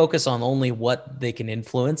 Like, they focus on only what they can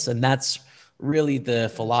influence, and that's really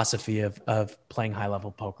the philosophy of playing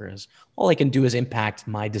high-level poker is all I can do is impact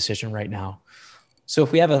my decision right now. So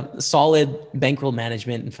if we have a solid bankroll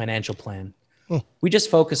management and financial plan, we just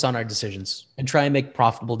focus on our decisions and try and make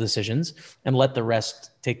profitable decisions and let the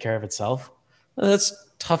rest take care of itself. That's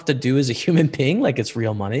tough to do as a human being, like it's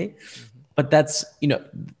real money. But that's,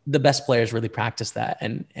 the best players really practice that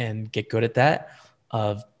and get good at that,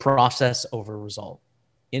 of process over result,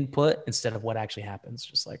 input instead of what actually happens.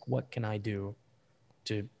 Just like, what can I do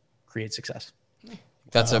to create success?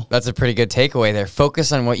 That's a pretty good takeaway there.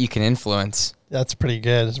 Focus on what you can influence. That's pretty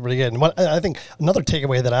good. It's pretty good. And what I think another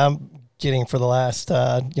takeaway that I'm getting for the last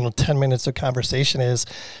 10 minutes of conversation is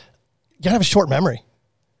you gotta have a short memory.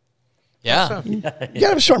 Yeah. You gotta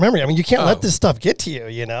have a short memory. I mean, you can't let this stuff get to you,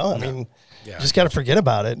 I mean, you just got to forget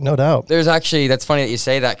about it, no doubt. There's actually, that's funny that you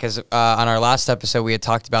say that, because on our last episode, we had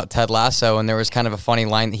talked about Ted Lasso, and there was kind of a funny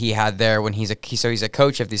line that he had there when he's a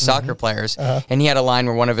coach of these soccer players, and he had a line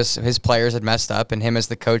where one of his players had messed up, and him as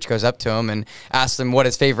the coach goes up to him and asks him what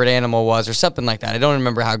his favorite animal was or something like that. I don't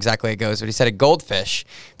remember how exactly it goes, but he said a goldfish,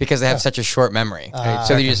 because they have such a short memory.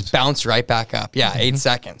 So they just bounce right back up. Yeah, 8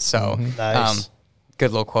 seconds. So nice. Good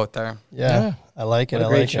little quote there. Yeah. I like it. What a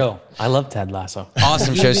great show. I love Ted Lasso.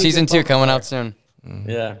 Awesome show. Season 2 coming out soon.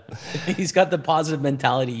 Yeah. He's got the positive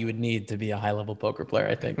mentality you would need to be a high-level poker player,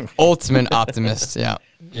 I think. Ultimate optimist. Yeah.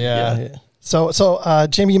 Yeah. So,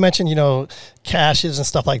 Jamie, you mentioned, caches and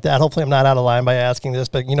stuff like that. Hopefully I'm not out of line by asking this,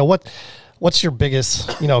 but what's your biggest,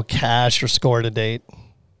 cash or score to date?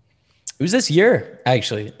 It was this year,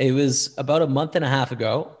 actually. It was about a month and a half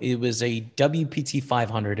ago. It was a WPT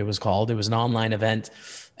 500, it was called. It was an online event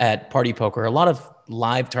at PartyPoker. A lot of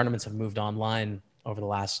live tournaments have moved online over the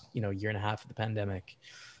last, year and a half of the pandemic.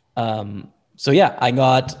 So yeah, I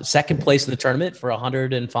got second place in the tournament for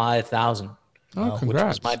 105,000. Oh, congrats. Which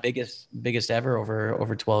was my biggest ever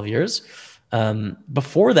over 12 years.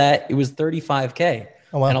 Before that, it was 35K.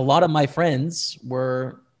 Oh, wow. And a lot of my friends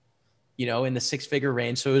were, in the six-figure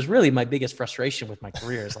range. So it was really my biggest frustration with my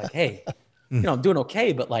career is like, hey, I'm doing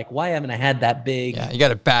okay, but like, why haven't I had that big? Yeah, you got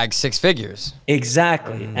to bag 6 figures.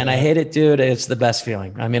 Exactly. And I hate it, dude. It's the best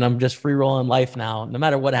feeling. I mean, I'm just free rolling life now. No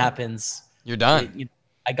matter what happens, You're done.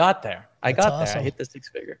 I got there. I That's got there. awesome. I hit the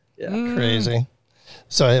six-figure. Yeah. Crazy.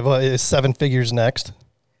 So is 7 figures next?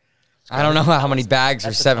 I don't know how many bags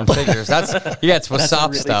are 7 figures. That's what's That's a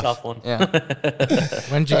up really stuff. tough one. Yeah.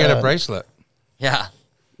 When did you get a bracelet? Yeah.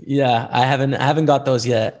 Yeah, I haven't got those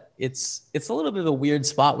yet. It's a little bit of a weird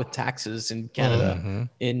spot with taxes in Canada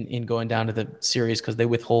in going down to the series because they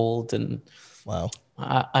withhold and Wow.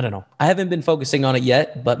 I don't know. I haven't been focusing on it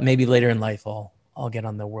yet, but maybe later in life I'll get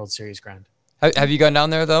on the World Series grind. Have you gone down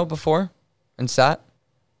there though before and sat?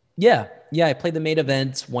 Yeah, I played the main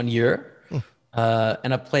event 1 year,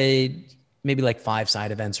 and I played maybe like 5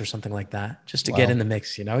 side events or something like that, just to get in the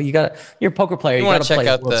mix. You're a poker player. You wanna got to check play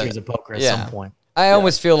out World the- Series of Poker at yeah. some point. I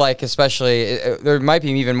almost feel like, especially, there might be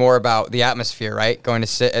even more about the atmosphere, right? Going to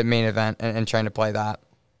sit at main event and trying to play that.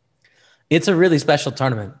 It's a really special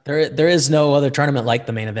tournament. There is no other tournament like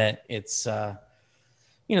the main event. It's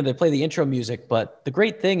they play the intro music, but the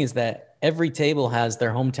great thing is that every table has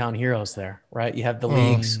their hometown heroes there, right? You have the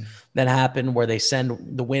leagues that happen where they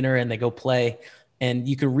send the winner and they go play, and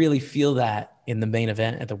you can really feel that in the main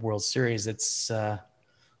event at the World Series. It's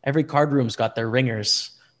every card room's got their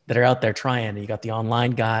ringers that are out there trying. You got the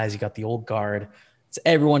online guys, you got the old guard. It's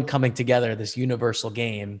everyone coming together, this universal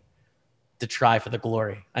game to try for the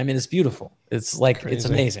glory. I mean, it's beautiful. It's like, Crazy. It's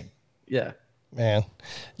amazing. Yeah. Man.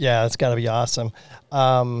 Yeah, that's got to be awesome.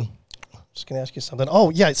 Just going to ask you something. Oh,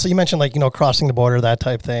 yeah. So you mentioned crossing the border, that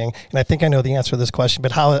type thing. And I think I know the answer to this question,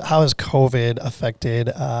 but how has COVID affected,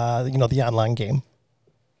 the online game?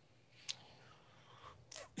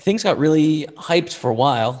 Things got really hyped for a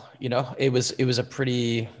while. It was a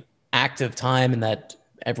pretty active time in that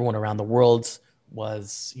everyone around the world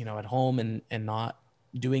was, at home and not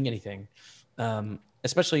doing anything.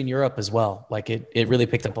 Especially in Europe as well. Like it really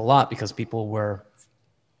picked up a lot because people were,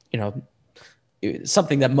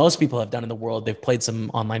 something that most people have done in the world. They've played some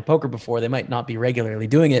online poker before. They might not be regularly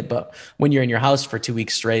doing it, but when you're in your house for 2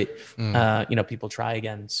 weeks straight, people try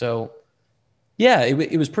again. So yeah,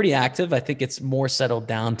 it was pretty active. I think it's more settled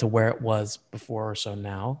down to where it was before or so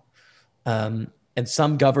now. And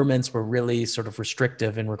some governments were really sort of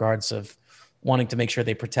restrictive in regards of wanting to make sure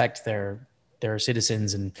they protect their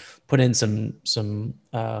citizens and put in some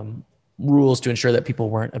rules to ensure that people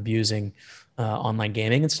weren't abusing online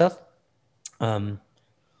gaming and stuff.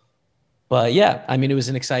 But yeah, I mean, it was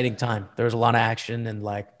an exciting time. There was a lot of action and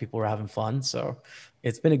people were having fun. So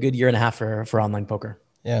it's been a good year and a half for online poker.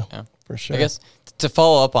 Yeah, for sure. I guess to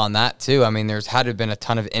follow up on that too, I mean, there's had to have been a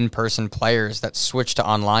ton of in-person players that switched to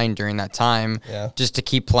online during that time just to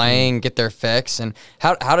keep playing, get their fix. And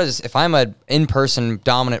how does, if I'm an in-person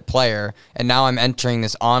dominant player and now I'm entering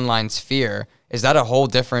this online sphere, is that a whole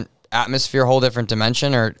different atmosphere, whole different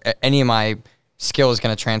dimension, or any of my skill is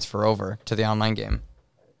going to transfer over to the online game?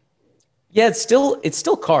 Yeah, it's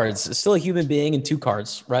still cards. It's still a human being and 2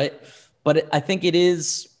 cards, right? But I think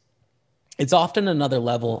it's often another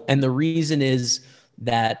level. And the reason is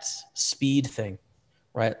that speed thing,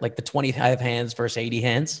 right? Like the 25 hands versus 80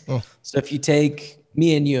 hands. So if you take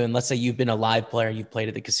me and you, and let's say you've been a live player, you've played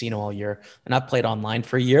at the casino all year, and I've played online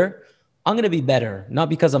for a year, I'm going to be better, not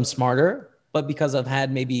because I'm smarter, but because I've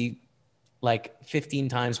had maybe 15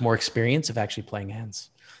 times more experience of actually playing hands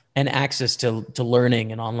and access to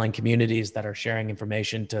learning and online communities that are sharing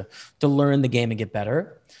information to learn the game and get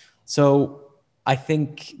better. So I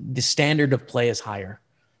think the standard of play is higher.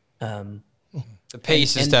 The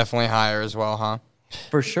pace is definitely higher as well, huh?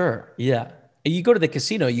 For sure. Yeah. You go to the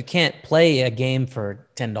casino, you can't play a game for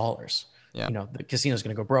 $10. Yeah. The casino's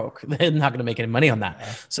going to go broke. They're not going to make any money on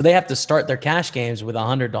that. So they have to start their cash games with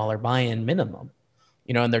 $100 buy-in minimum,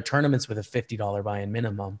 and their tournaments with a $50 buy-in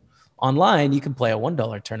minimum. Online, you can play a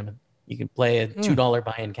 $1 tournament. You can play a $2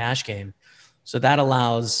 buy-in cash game. So that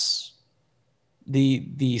allows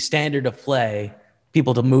the standard of play,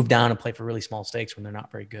 people to move down and play for really small stakes when they're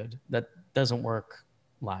not very good. That doesn't work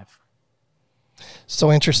live.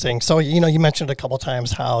 So interesting. So, you mentioned a couple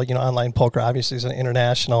times how, online poker obviously is an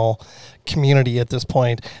international community at this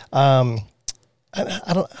point.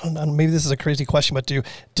 I don't know, maybe this is a crazy question, but do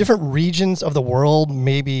different regions of the world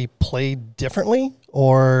maybe play differently,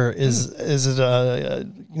 or is it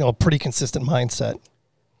a pretty consistent mindset?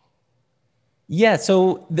 Yeah,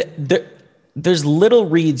 so there's little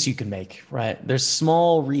reads you can make, right? There's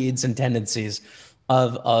small reads and tendencies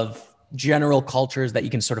of general cultures that you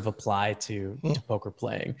can sort of apply to poker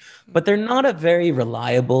playing, but they're not a very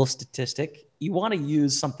reliable statistic. You want to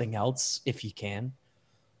use something else if you can.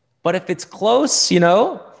 But if it's close,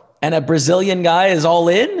 and a Brazilian guy is all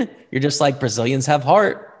in, you're just like, Brazilians have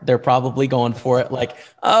heart. They're probably going for it. Like,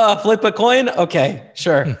 flip a coin. Okay,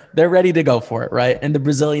 sure. They're ready to go for it, right? And the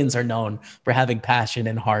Brazilians are known for having passion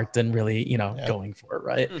and heart and really, going for it,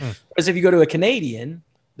 right? Whereas if you go to a Canadian,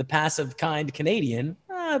 the passive kind Canadian,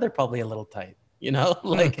 they're probably a little tight,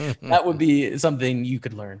 like that would be something you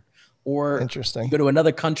could learn. Or Interesting. you go to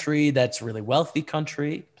another country that's really wealthy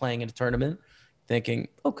country playing in a tournament, thinking,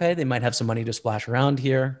 okay, they might have some money to splash around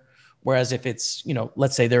here. Whereas if it's,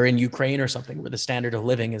 let's say they're in Ukraine or something where the standard of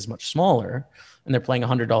living is much smaller and they're playing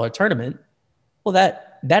 $100 tournament, well,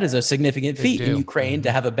 that is a significant feat in Ukraine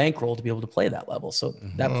to have a bankroll to be able to play that level. So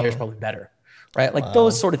that player's probably better, right? Like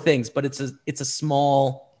those sort of things, but it's a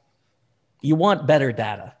small, you want better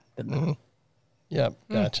data than that. Yep,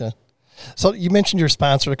 gotcha. So you mentioned your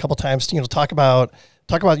sponsor a couple times. Talk about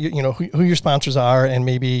who your sponsors are and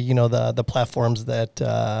maybe the platforms that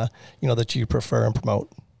that you prefer and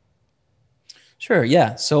promote. Sure,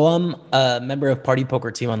 yeah. So I'm a member of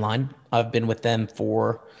PartyPoker Team Online. I've been with them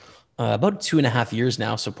for about 2.5 years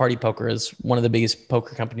now. So PartyPoker is one of the biggest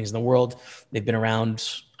poker companies in the world. They've been around,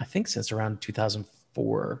 I think, since around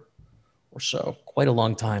 2004 or so, quite a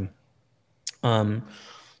long time.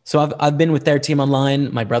 So I've been with their team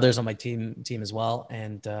online. My brother's on my team as well,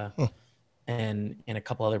 and a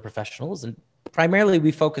couple other professionals. And primarily,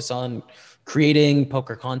 we focus on creating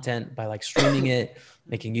poker content by like streaming it,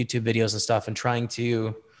 making YouTube videos and stuff, and trying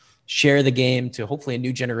to share the game to hopefully a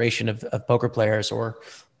new generation of poker players or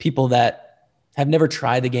people that have never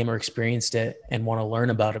tried the game or experienced it and want to learn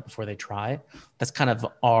about it before they try. That's kind of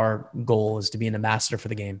our goal, is to be an ambassador for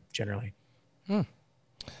the game generally.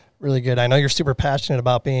 Really good. I know you're super passionate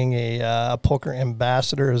about being a poker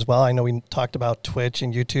ambassador as well. I know we talked about Twitch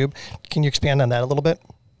and YouTube. Can you expand on that a little bit?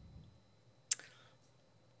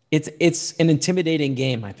 It's an intimidating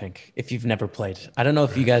game, I think, if you've never played. I don't know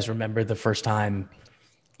if you guys remember the first time,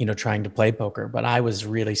 trying to play poker, but I was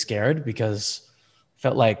really scared because I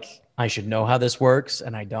felt like I should know how this works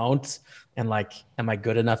and I don't. And like, am I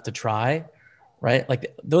good enough to try? Right?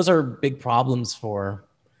 Like those are big problems for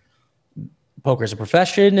poker as a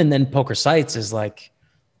profession. And then poker sites is like,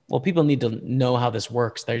 well, people need to know how this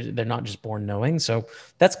works. They're not just born knowing. So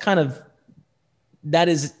that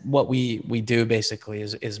is what we do basically,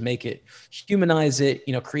 is make it, humanize it,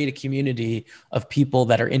 create a community of people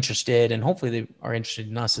that are interested, and hopefully they are interested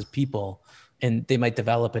in us as people, and they might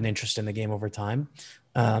develop an interest in the game over time.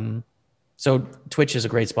 So Twitch is a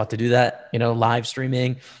great spot to do that, live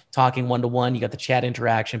streaming, talking one-to-one. You got the chat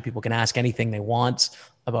interaction. People can ask anything they want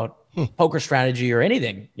about poker strategy or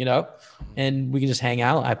anything, and we can just hang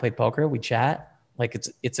out. I play poker, we chat. Like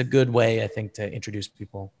it's a good way, I think, to introduce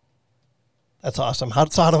people. That's awesome. How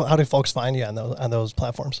do folks find you on those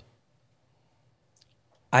platforms?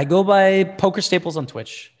 I go by Poker Staples on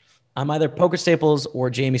Twitch. I'm either Poker Staples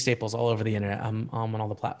or Jaime Staples all over the internet. I'm on all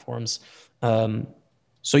the platforms.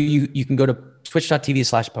 So you can go to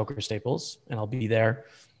twitch.tv/Poker Staples, and I'll be there,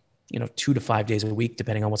 2 to 5 days a week,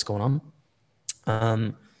 depending on what's going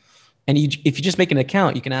on. And if you just make an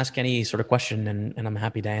account, you can ask any sort of question, and I'm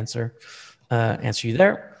happy to answer you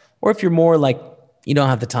there. Or if you're more like, you don't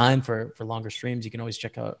have the time for longer streams, you can always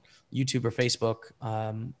check out YouTube or Facebook.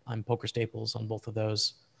 I'm Poker Staples on both of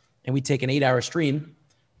those. And we take an 8-hour stream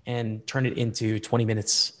and turn it into 20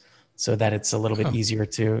 minutes so that it's a little bit easier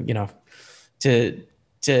to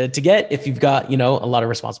get. If you've got, a lot of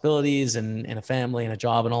responsibilities and a family and a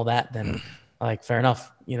job and all that, then like, fair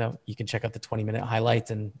enough. You can check out the 20-minute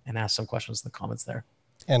highlight and ask some questions in the comments there.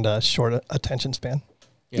 And a short attention span.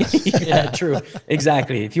 Yes. Yeah, true.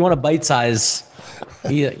 Exactly. If you want a bite size,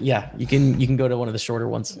 you can go to one of the shorter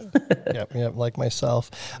ones. Yep, like myself.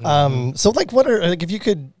 So like, what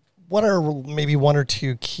are maybe one or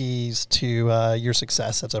two keys to your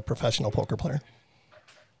success as a professional poker player?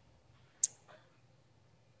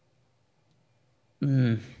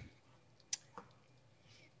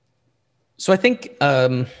 So I think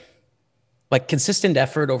like consistent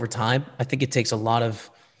effort over time. I think it takes a lot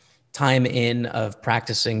of time of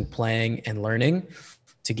practicing, playing, and learning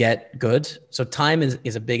to get good. So time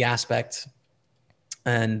is a big aspect.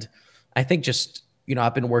 And I think just,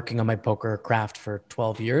 I've been working on my poker craft for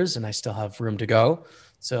 12 years and I still have room to go.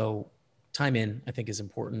 So time in, I think, is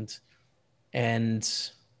important. And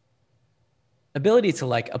ability to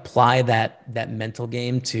like apply that mental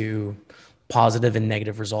game to positive and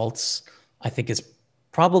negative results, I think is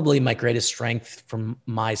probably my greatest strength from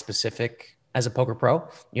my specific as a poker pro.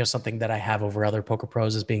 Something that I have over other poker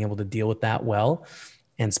pros is being able to deal with that well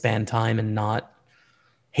and span time and not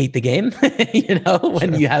hate the game,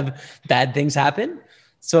 when you have bad things happen.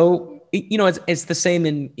 So, it's the same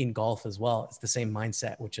in golf as well. It's the same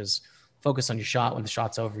mindset, which is focus on your shot. When the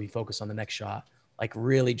shot's over, you focus on the next shot, like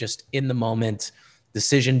really just in the moment,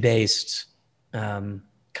 decision-based kind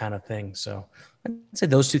of thing. So I'd say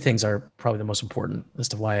those two things are probably the most important as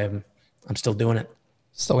to why I'm still doing it.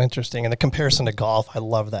 So interesting. And the comparison to golf, I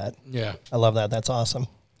love that. Yeah. I love that. That's awesome.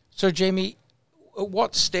 So, Jamie, at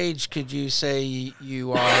what stage could you say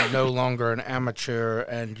you are no longer an amateur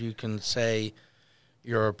and you can say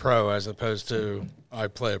you're a pro as opposed to I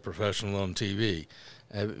play a professional on TV?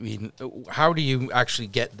 I mean, how do you actually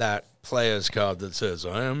get that player's card that says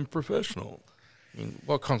I am professional? I mean,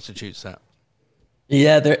 what constitutes that?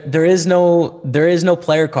 Yeah, there is no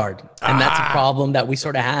player card, and that's a problem that we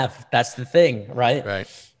sort of have. That's the thing, right? Right.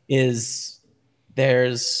 There's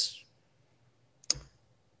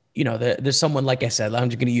someone, like I said, I'm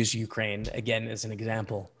just going to use Ukraine again as an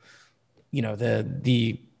example.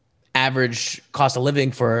 The average cost of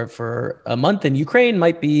living for a month in Ukraine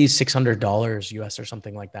might be $600 US or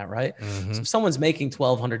something like that, right? Mm-hmm. So if someone's making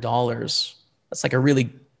 $1,200, that's like a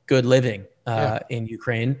really good living in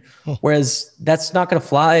Ukraine, whereas that's not going to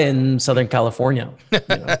fly in Southern California.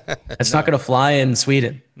 It's not going to fly in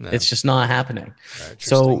Sweden. No. It's just not happening.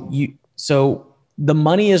 So the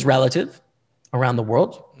money is relative around the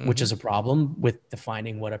world, which is a problem with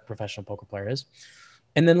defining what a professional poker player is.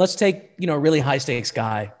 And then let's take, a really high stakes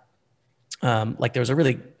guy. Like there was a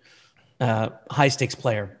really high stakes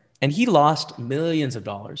player and he lost millions of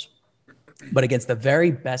dollars, but against the very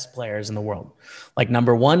best players in the world, like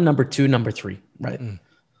number 1, number 2, number 3, right?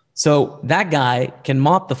 So that guy can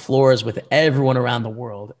mop the floors with everyone around the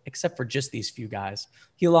world, except for just these few guys.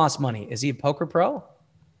 He lost money. Is he a poker pro?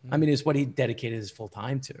 I mean, it's what he dedicated his full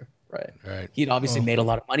time to, right? He'd obviously made a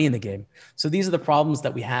lot of money in the game. So these are the problems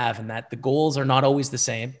that we have, and that the goals are not always the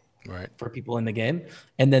same for people in the game.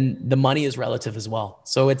 And then the money is relative as well.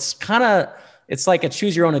 So it's like a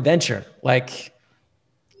choose your own adventure. Like,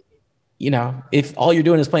 if all you're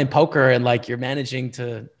doing is playing poker and like you're managing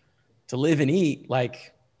to live and eat,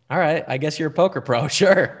 like, all right, I guess you're a poker pro.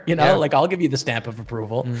 Sure. Like I'll give you the stamp of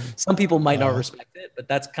approval. Some people might not respect it, but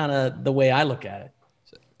that's kind of the way I look at it.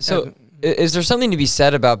 So is there something to be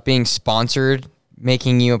said about being sponsored,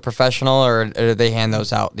 making you a professional, or do they hand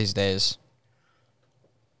those out these days?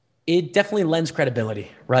 It definitely lends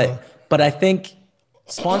credibility, right? But I think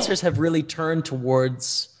sponsors have really turned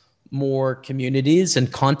towards more communities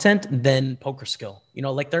and content than poker skill.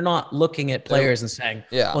 Like they're not looking at players and saying,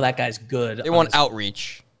 well, that guy's good. They want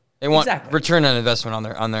outreach. They want return on investment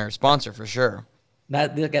on their sponsor for sure.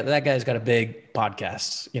 That guy's got a big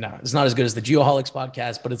podcast. It's not as good as the Geoholics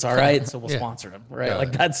podcast, but it's all right. So we'll sponsor him, right?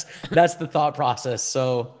 Like that's the thought process.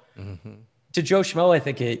 So to Joe Schmo, I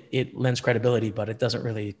think it lends credibility, but it doesn't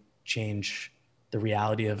really change the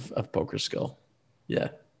reality of poker skill. Yeah.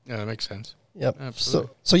 Yeah, that makes sense. Yep.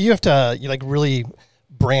 Absolutely. So you have to really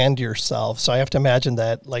brand yourself. So I have to imagine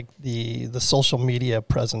that like the social media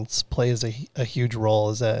presence plays a huge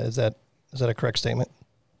role. Is that a correct statement?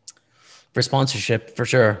 For sponsorship, for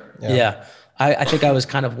sure. Yeah. I think I was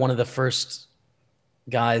kind of one of the first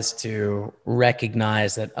guys to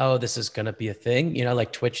recognize that, this is going to be a thing,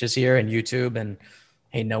 like Twitch is here and YouTube, and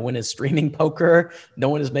hey, no one is streaming poker. No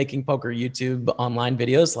one is making poker YouTube online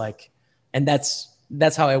videos. And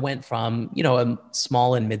that's how I went from, a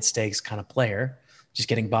small and mid stakes kind of player, just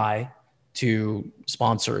getting by, to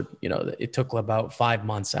sponsored. It took about 5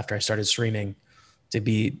 months after I started streaming to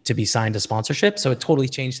be signed to sponsorship. So it totally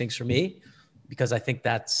changed things for me, because I think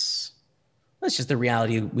that's just the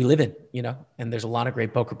reality we live in, and there's a lot of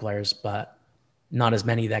great poker players, but not as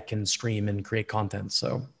many that can stream and create content.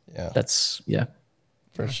 So that's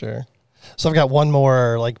for sure. So I've got one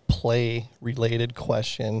more like play related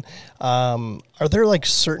question. Are there like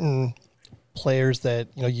certain players that,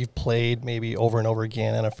 you've played maybe over and over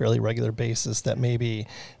again on a fairly regular basis that maybe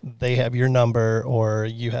they have your number or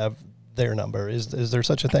you have their number? Is there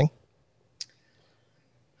such a thing?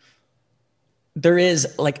 There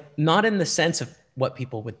is, like, not in the sense of what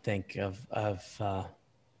people would think of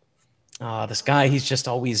this guy. He's just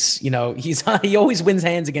always, he always wins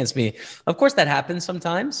hands against me. Of course that happens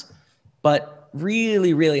sometimes, but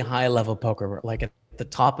really, really high level poker, like at the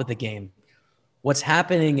top of the game, what's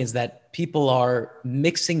happening is that people are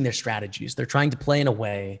mixing their strategies. They're trying to play in a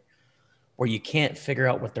way where you can't figure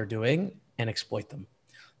out what they're doing and exploit them.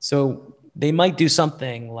 So they might do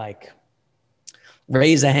something like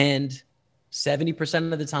raise a hand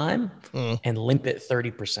 70% of the time and limp it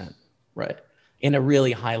 30%, right? In a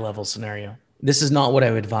really high level scenario. This is not what I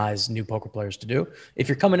would advise new poker players to do. If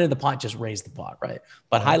you're coming into the pot, just raise the pot, right?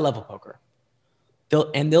 But high level poker,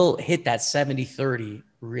 they'll hit that 70-30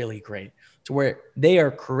 really great, to where they are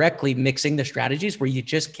correctly mixing the strategies where you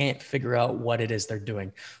just can't figure out what it is they're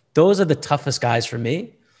doing. Those are the toughest guys for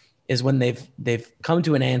me, is when they've come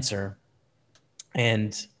to an answer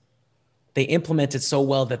and they implement it so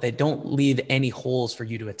well that they don't leave any holes for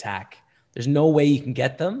you to attack. There's no way you can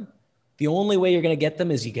get them. The only way you're going to get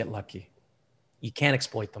them is you get lucky. You can't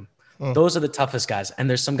exploit them. Those are the toughest guys. And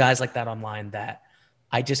there's some guys like that online that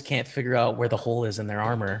I just can't figure out where the hole is in their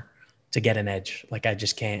armor to get an edge. Like, I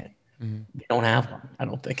just can't. They don't have one. I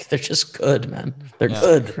don't think. They're just good, man. They're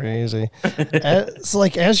good. Crazy. So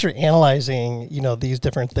like, as you're analyzing, these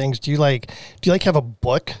different things, do you have a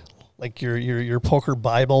book, like your poker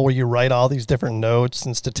Bible, where you write all these different notes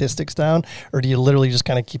and statistics down, or do you literally just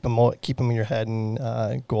kind of keep them in your head and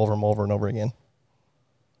go over them over and over again?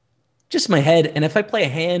 Just my head. And if I play a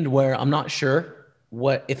hand where I'm not sure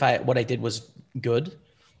what I did was good,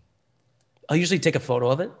 I'll usually take a photo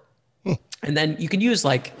of it. And then you can use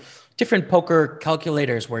like different poker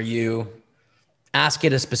calculators where you ask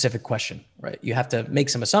it a specific question, right? You have to make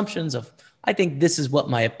some assumptions of, I think this is what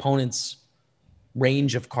my opponent's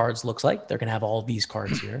range of cards looks like. They're going to have all these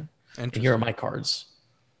cards here. And here are my cards.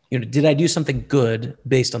 Did I do something good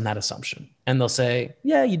based on that assumption? And they'll say,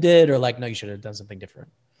 yeah, you did. Or like, no, you should have done something different.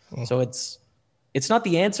 So it's not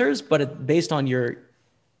the answers, but based on your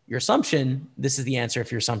assumption, this is the answer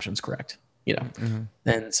if your assumption's correct,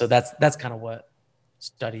 And so that's kind of what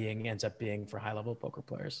studying ends up being for high level poker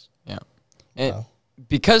players. Yeah. And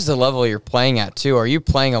because the level you're playing at too, are you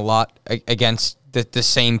playing a lot against the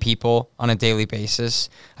same people on a daily basis?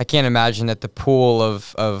 I can't imagine that the pool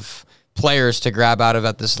of players to grab out of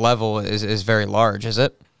at this level is very large, is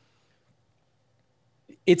it?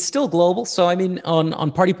 It's still global. So, I mean,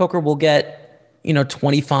 on PartyPoker, we'll get,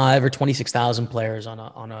 25 or 26,000 players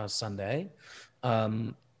on a Sunday.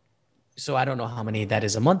 So I don't know how many that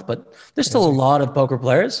is a month, but there's still a lot of poker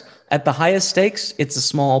players. At the highest stakes, it's a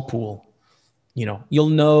small pool. You'll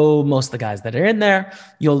know most of the guys that are in there.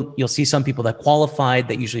 You'll see some people that qualified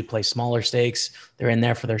that usually play smaller stakes. They're in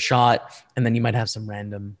there for their shot. And then you might have some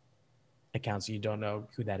random accounts. You don't know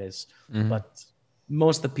who that is, but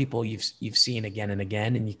most of the people you've seen again and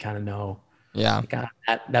again, and you kind of know,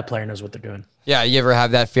 that player knows what they're doing. Yeah. You ever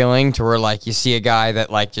have that feeling to where like you see a guy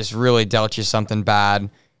that like just really dealt you something bad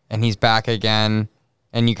and he's back again,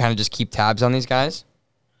 and you kind of just keep tabs on these guys?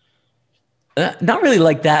 Not really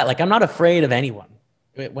like that. Like, I'm not afraid of anyone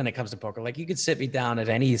when it comes to poker. Like, you could sit me down at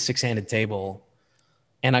any 6-handed table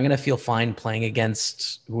and I'm going to feel fine playing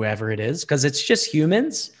against whoever it is, because it's just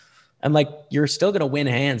humans. And like, you're still going to win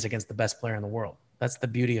hands against the best player in the world. That's the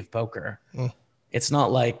beauty of poker. It's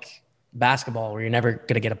not like basketball where you're never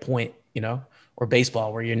going to get a point, or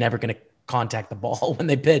baseball where you're never going to contact the ball when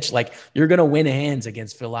they pitch. Like, you're going to win hands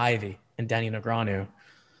against Phil Ivey and Danny Negreanu.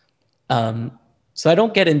 So I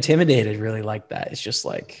don't get intimidated really like that. It's just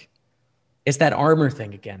like, it's that armor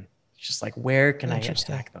thing again. It's just like, where can I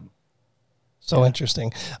attack them? So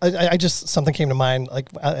interesting. I just, something came to mind, like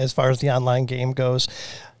as far as the online game goes.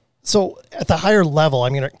 So at the higher level, I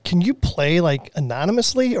mean, can you play like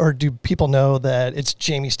anonymously, or do people know that it's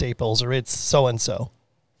Jaime Staples or it's so-and-so?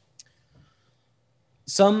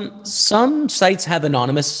 Some sites have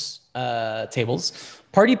anonymous tables.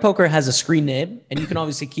 PartyPoker has a screen name, and you can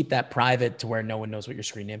obviously keep that private to where no one knows what your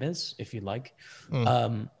screen name is, if you'd like.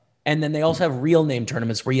 And then they also have real name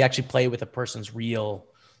tournaments where you actually play with a person's real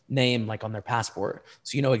name, like on their passport.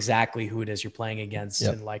 So you know exactly who it is you're playing against.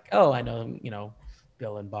 And like, oh, I know,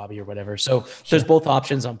 Bill and Bobby or whatever. So there's both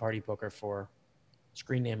options on PartyPoker for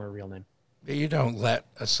screen name or real name. You don't let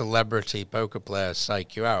a celebrity poker player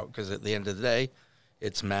psych you out, because at the end of the day,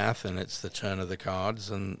 it's math and it's the turn of the cards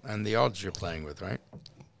and the odds you're playing with, right?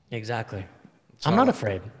 Exactly. I'm not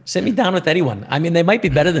afraid. Sit me down with anyone. I mean, they might be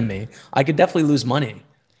better than me. I could definitely lose money.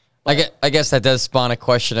 I guess that does spawn a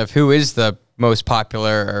question of who is the most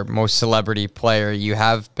popular or most celebrity player you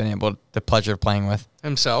have been able the pleasure of playing with?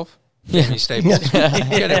 Himself. Jaime Staples.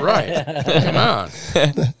 Get it right. Come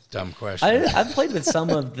on. Dumb question. I've played with some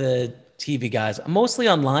of the TV guys. Mostly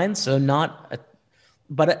online, so not.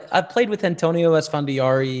 But I've played with Antonio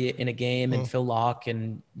Esfandiari in a game, and Phil Locke,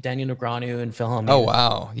 and Daniel Negreanu, and Phil Hellmuth. Oh,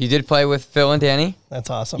 wow. You did play with Phil and Danny? That's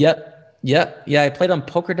awesome. Yep. Yeah. I played on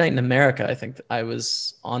Poker Night in America. I think I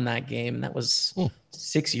was on that game. That was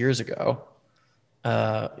 6 years ago.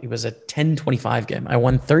 It was a 10-25 game. I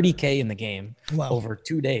won $30K in the game over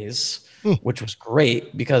 2 days, which was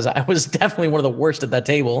great because I was definitely one of the worst at that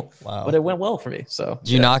table. Wow. But it went well for me. So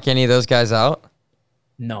Did you knock any of those guys out?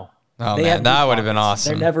 No. Oh, They man, have that deep would have been pockets.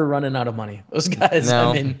 awesome. They're never running out of money. Those guys. No.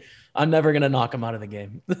 I mean, I'm never gonna knock them out of the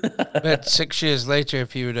game. But 6 years later,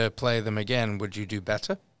 if you were to play them again, would you do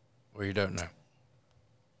better? Or you don't know?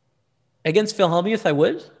 Against Phil Hellmuth, I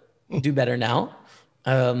would do better now.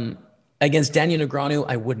 Against Daniel Negreanu,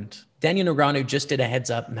 I wouldn't. Daniel Negreanu just did a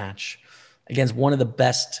heads-up match against one of the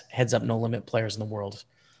best heads-up no-limit players in the world.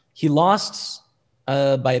 He lost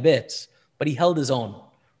by a bit, but he held his own,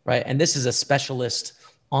 right? And this is a specialist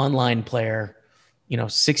online player,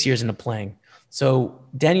 6 years into playing. So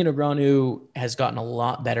Daniel Negreanu has gotten a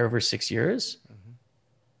lot better over 6 years.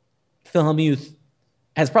 Phil Hellmuth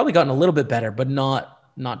has probably gotten a little bit better, but not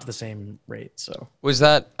to the same rate. So Was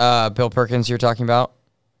that Bill Perkins you're talking about?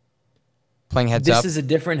 Playing heads this up? is a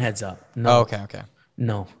different heads up. No, Oh, okay.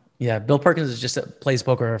 no. Yeah, Bill Perkins is just plays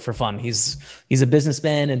poker for fun. He's a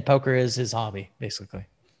businessman, and poker is his hobby, basically.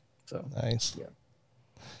 So Nice. Yeah.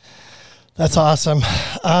 That's awesome.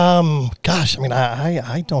 Gosh, I mean,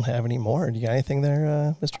 I don't have any more. Do you got anything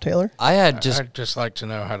there, Mr. Taylor? I'd just like to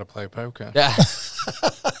know how to play poker. Yeah.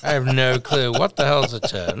 I have no clue. What the hell's a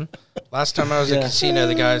turn? Last time I was at a casino,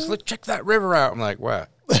 the guys, look, check that river out. I'm like, where?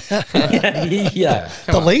 yeah.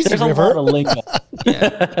 The lazy There's a river. lot of lingo.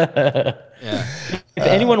 Yeah. If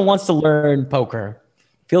anyone wants to learn poker,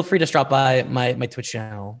 feel free to stop by my Twitch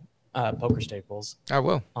channel, Poker Staples, I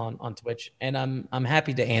will. on Twitch, and I'm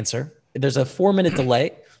happy to answer. There's a 4-minute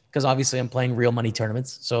delay because obviously I'm playing real money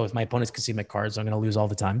tournaments. So if my opponents can see my cards, I'm going to lose all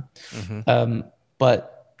the time.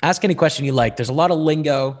 But ask any question you like. There's a lot of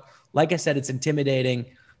lingo. Like I said, it's intimidating.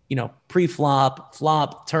 Pre-flop,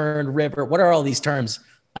 flop, turn, river. What are all these terms?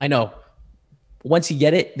 I know. Once you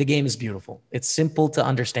get it, the game is beautiful. It's simple to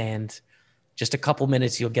understand. Just a couple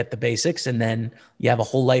minutes, you'll get the basics, and then you have a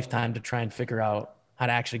whole lifetime to try and figure out how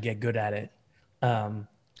to actually get good at it.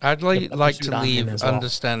 I'd like pursuit to on him leave as well.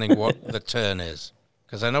 understanding what the turn is.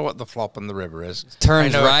 Because I know what the flop and the river is.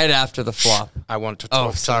 Turns I know right after the flop. I want to talk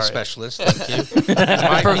to the sorry. specialist. Thank you.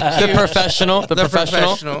 Might be The cute. professional. The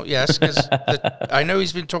professional. Yes, because I know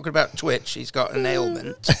he's been talking about Twitch. He's got an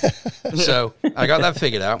ailment. So I got that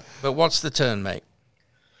figured out. But what's the turn, mate?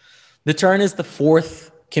 The turn is the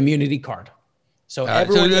 4th community card. So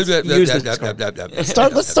everyone gets to use this card.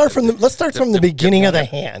 Let's start from the beginning of the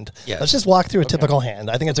hand. Yes. Let's just walk through a typical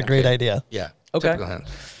hand. I think it's a great idea. Yeah. Okay. Typical hand.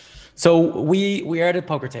 So we are at a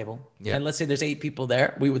poker table, Yeah. and let's say there's 8 people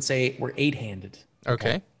there. We would say we're 8-handed.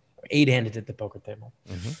 Okay. We're 8-handed at the poker table.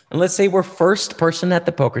 And let's say we're first person at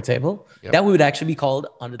the poker table. Yep. That would actually be called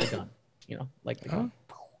under the gun. Like the gun,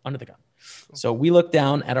 under the gun. So we look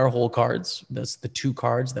down at our hole cards. That's the 2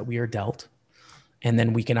 cards that we are dealt. And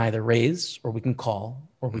then we can either raise, or we can call,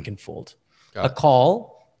 or we can fold. Got A it.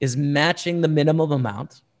 call is matching the minimum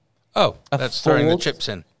amount. Oh, that's throwing the fold. chips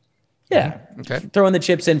in. Yeah. Okay. Throwing the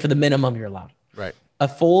chips in for the minimum you're allowed. Right. A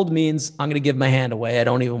fold means I'm going to give my hand away. I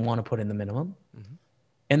don't even want to put in the minimum.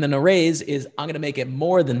 And then a raise is I'm going to make it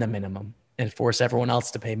more than the minimum and force everyone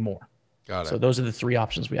else to pay more. Got it. So those are the 3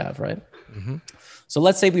 options we have, right? So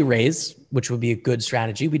let's say we raise, which would be a good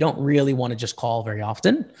strategy. We don't really want to just call very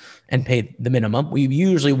often and pay the minimum. We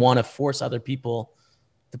usually want to force other people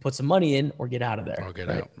to put some money in or get out of there. I'll get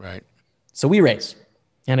right? out. Right. So we raise,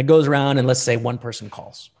 and it goes around, and let's say one person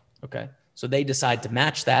calls. Okay. So they decide to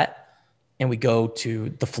match that, and we go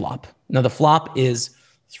to the flop. Now, the flop is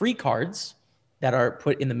 3 cards that are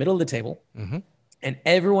put in the middle of the table, and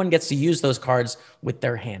everyone gets to use those cards with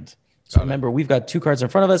their hand. So remember, we've got 2 cards in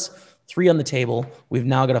front of us, 3 on the table. We've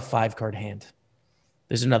now got a 5-card hand.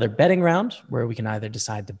 There's another betting round where we can either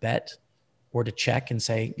decide to bet or to check and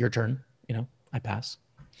say, your turn, I pass.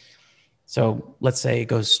 So let's say it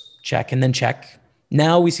goes check and then check.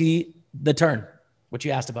 Now we see the turn, which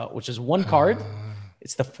you asked about, which is 1 card.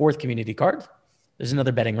 It's the 4th community card. There's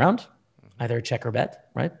another betting round, either a check or bet,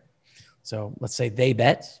 right? So let's say they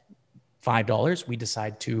bet $5. We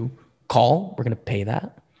decide to call. We're going to pay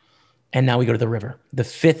that. And now we go to the river. The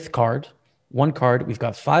 5th card, 1 card. We've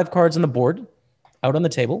got 5 cards on the board out on the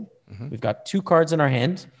table. We've got 2 cards in our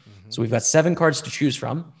hand. So we've got 7 cards to choose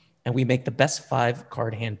from. And we make the best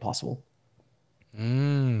 5-card hand possible.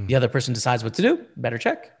 The other person decides what to do. Better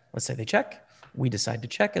check. Let's say they check. We decide to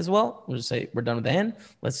check as well. We'll just say we're done with the hand.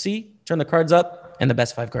 Let's see. turn the cards up, and the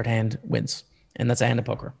best 5-card hand wins. And that's a hand of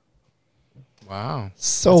poker. Wow.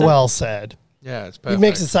 So well said. Yeah, it's He perfect.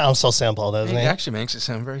 makes it sound so simple, doesn't It he? actually makes it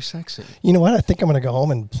sound very sexy. You know what? I think I'm going to go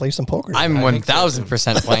home and play some poker. I'm think so,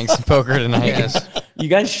 1000% playing some poker tonight. Yes. You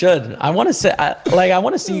guys should. I want to say, I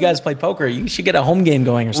want to see you guys play poker. You should get a home game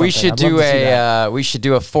going or something. We should I'd love do to see that. we should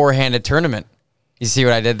do a 4-handed tournament. You see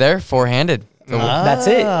what I did there? 4-handed. That's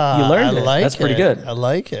it. You learned I it. like That's pretty it. good. I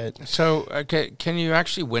like it. So, can you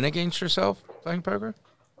actually win against yourself playing poker?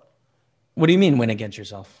 What do you mean win against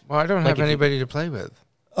yourself? Well, I don't have anybody to play with.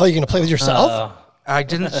 Oh, you're going to play with yourself? I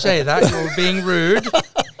didn't say that. You were being rude.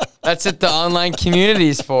 That's what the online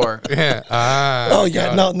community's for. Yeah. Oh,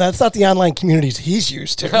 yeah. No, that's not the online communities he's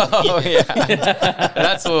used to. Oh, yeah.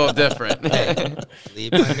 That's a little different.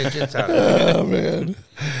 Leave my midgets out of it. Oh, man.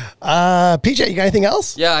 PJ, you got anything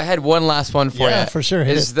else? Yeah, I had one last one for you. Yeah, for sure.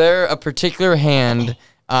 Hit Is it. there a particular hand,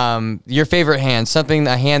 your favorite hand,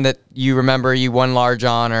 a hand that you remember you won large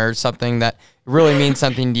on, or something that really means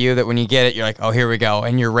something to you that when you get it, you're like, oh, here we go,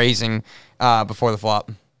 and you're raising before the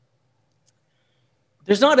flop?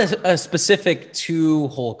 There's not a specific 2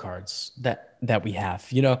 hole cards that we have.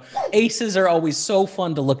 You know, aces are always so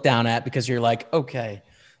fun to look down at because you're like, okay,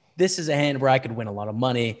 this is a hand where I could win a lot of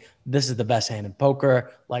money. This is the best hand in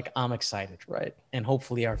poker. Like, I'm excited, right? And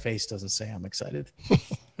hopefully our face doesn't say I'm excited.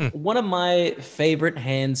 One of my favorite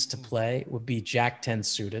hands to play would be Jack 10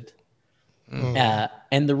 suited.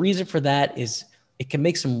 And the reason for that is it can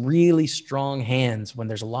make some really strong hands when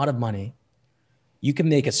there's a lot of money. You can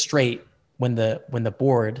make a straight when the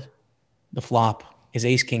board, the flop, is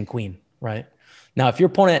ace, king, queen, right? Now, if your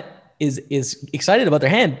opponent is excited about their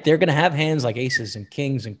hand, they're going to have hands like aces and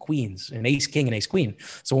kings and queens and ace, king, and ace, queen.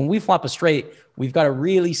 So when we flop a straight, we've got a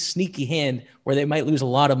really sneaky hand where they might lose a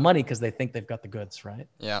lot of money because they think they've got the goods, right?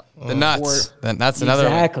 Yeah, the nuts. That's another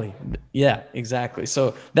one. Exactly. Yeah, exactly.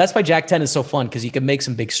 So that's why Jack 10 is so fun, because you can make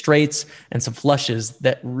some big straights and some flushes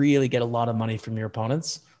that really get a lot of money from your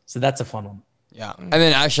opponents. So that's a fun one. Yeah. And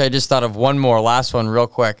then actually, I just thought of one more, last one real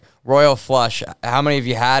quick. Royal flush. How many have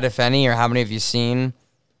you had, if any, or how many have you seen?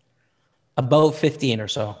 About 15 or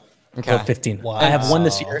so. Okay. About 15. Wow. I have one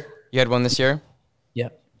this year. You had one this year? Yeah.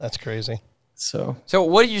 That's crazy. So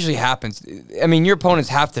what usually happens? I mean, your opponents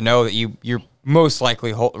have to know that you're most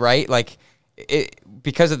likely right? Like,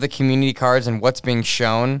 because of the community cards and what's being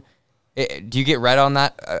shown, do you get read on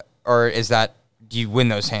that, or do you win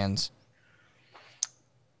those hands?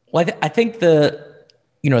 Well, I think after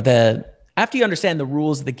you understand the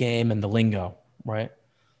rules of the game and the lingo, right?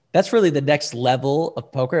 That's really the next level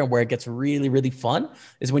of poker, and where it gets really, really fun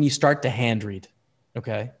is when you start to hand read.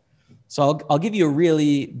 Okay. So I'll give you a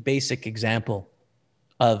really basic example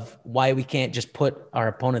of why we can't just put our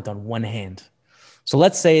opponent on one hand. So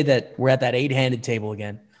let's say that we're at that 8-handed table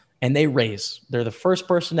again, and they raise. They're the first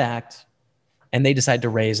person to act, and they decide to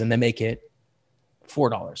raise, and they make it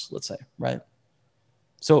 $4, let's say, right?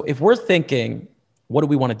 So if we're thinking, what do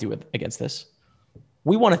we want to do against this?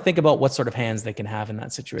 We want to think about what sort of hands they can have in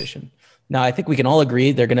that situation. Now, I think we can all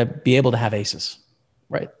agree they're going to be able to have aces,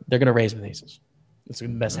 right? They're going to raise with aces. It's the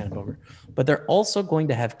best hand in poker. But they're also going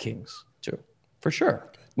to have kings too, for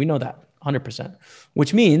sure. We know that, 100%.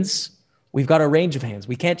 Which means we've got a range of hands.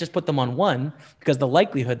 We can't just put them on one, because the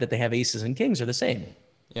likelihood that they have aces and kings are the same.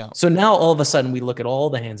 Yeah. So now all of a sudden we look at all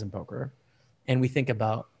the hands in poker and we think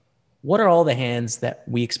about, what are all the hands that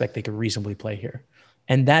we expect they could reasonably play here?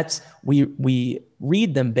 And that's, we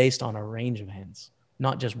read them based on a range of hands,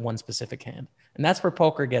 not just one specific hand. And that's where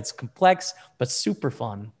poker gets complex, but super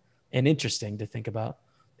fun and interesting to think about.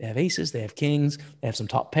 They have aces, they have kings, they have some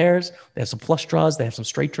top pairs, they have some flush draws, they have some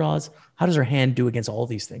straight draws. How does our hand do against all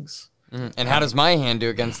these things? And how does my hand do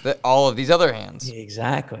against all of these other hands?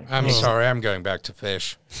 Exactly. I'm sorry, I'm going back to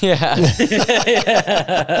fish. Yeah.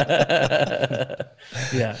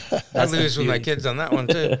 Yeah. I lose with my kids on that one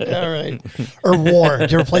too. All right. Or war.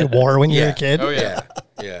 Did you ever play war when you were a kid? Oh yeah.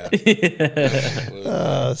 Yeah.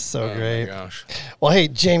 So Oh great. my gosh. Well, hey,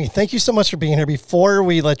 Jamie, thank you so much for being here. Before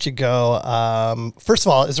we let you go, first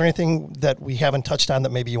of all, is there anything that we haven't touched on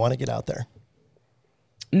that maybe you want to get out there?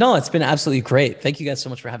 No, it's been absolutely great. Thank you guys so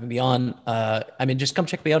much for having me on. Just come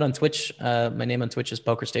check me out on Twitch. My name on Twitch is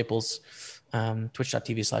Poker Staples,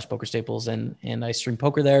 twitch.tv/Poker Staples. And I stream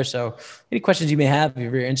poker there. So any questions you may have, if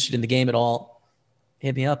you're interested in the game at all,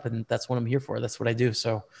 hit me up. And that's what I'm here for. That's what I do.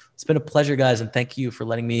 So it's been a pleasure, guys. And thank you for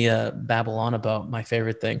letting me babble on about my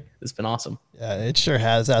favorite thing. It's been awesome. Yeah, it sure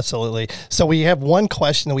has. Absolutely. So we have one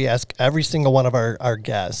question that we ask every single one of our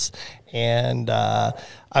guests. And I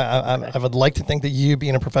would like to think that you,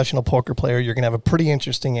 being a professional poker player, you're going to have a pretty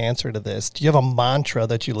interesting answer to this. Do you have a mantra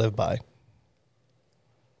that you live by?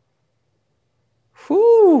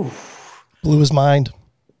 Whew. Blew his mind.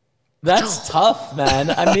 That's tough, man.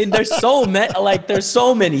 I mean, there's so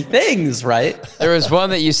many things, right? There was one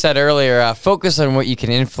that you said earlier, focus on what you can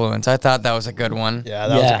influence. I thought that was a good one. Yeah,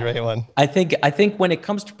 that was a great one. I think when it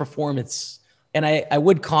comes to performance, and I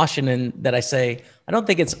would caution in that I say, I don't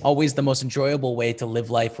think it's always the most enjoyable way to live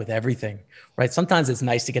life with everything, right? Sometimes it's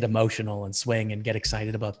nice to get emotional and swing and get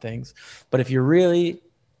excited about things. But if you're really,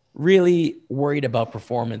 really worried about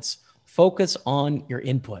performance, focus on your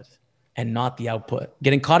input and not the output.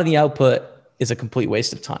 Getting caught in the output is a complete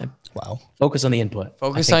waste of time. Wow. Focus on the input.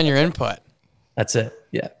 Focus on your input. That's it.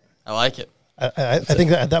 Yeah. I like it. I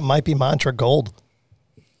think that might be mantra gold.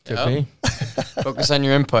 Could be. Focus on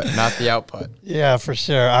your input, not the output. Yeah, for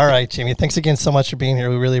sure. All right, Jamie. Thanks again so much for being here.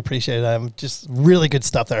 We really appreciate it. Just really good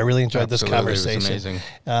stuff there. I really enjoyed this conversation. It was amazing.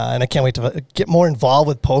 And I can't wait to get more involved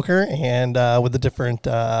with poker and with the different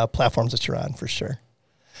platforms that you're on for sure.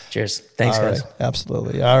 Cheers. Thanks, All guys. right.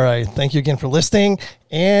 Absolutely. All right. Thank you again for listening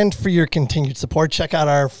and for your continued support. Check out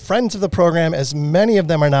our friends of the program, as many of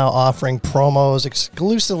them are now offering promos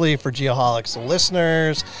exclusively for Geoholics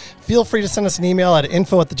listeners. Feel free to send us an email at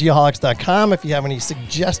info@thegeoholics.com if you have any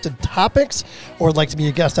suggested topics or would like to be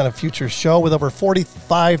a guest on a future show. With over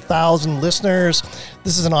 45,000 listeners,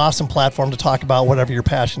 this is an awesome platform to talk about whatever you're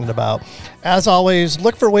passionate about. As always,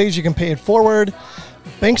 look for ways you can pay it forward,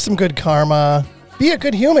 bank some good karma, be a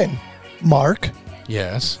good human, Mark.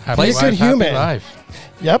 Yes. Play a good human. Life.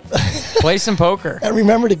 Yep. Play some poker. And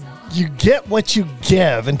remember you get what you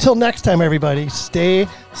give. Until next time, everybody, stay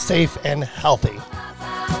safe and healthy.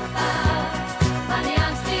 Honey,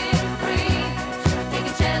 I'm still free. Take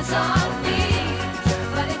a chance on me.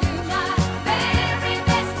 But I do my very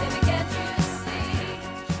best to get you to see.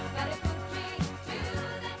 Gotta put me to the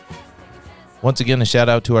test. Once again, a shout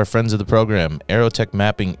out to our friends of the program, Aerotech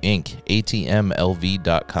Mapping Inc.,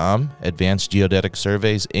 ATMLV.com, Advanced Geodetic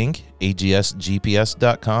Surveys Inc.,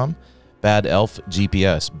 AGSGPS.com, Bad Elf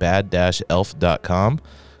GPS, bad-elf.com,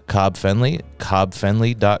 Cobb Fenley,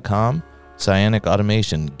 CobbFenley.com, Cyanic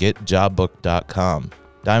Automation, GetJobBook.com,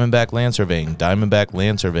 Diamondback Land Surveying,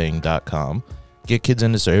 DiamondbackLandSurveying.com, Get Kids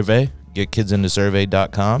Into Survey,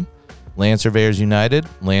 GetKidsIntoSurvey.com, Land Surveyors United,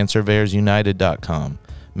 LandSurveyorsUnited.com,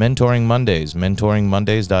 Mentoring Mondays,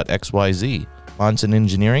 mentoringmondays.xyz, Monson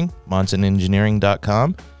Engineering,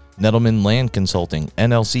 monsonengineering.com, Nettleman Land Consulting,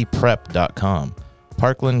 nlcprep.com,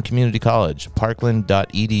 Parkland Community College,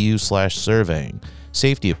 parkland.edu/surveying,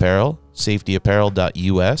 Safety Apparel,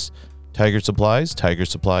 safetyapparel.us, Tiger Supplies,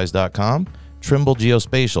 tigersupplies.com, Trimble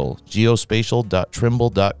Geospatial,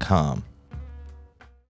 geospatial.trimble.com.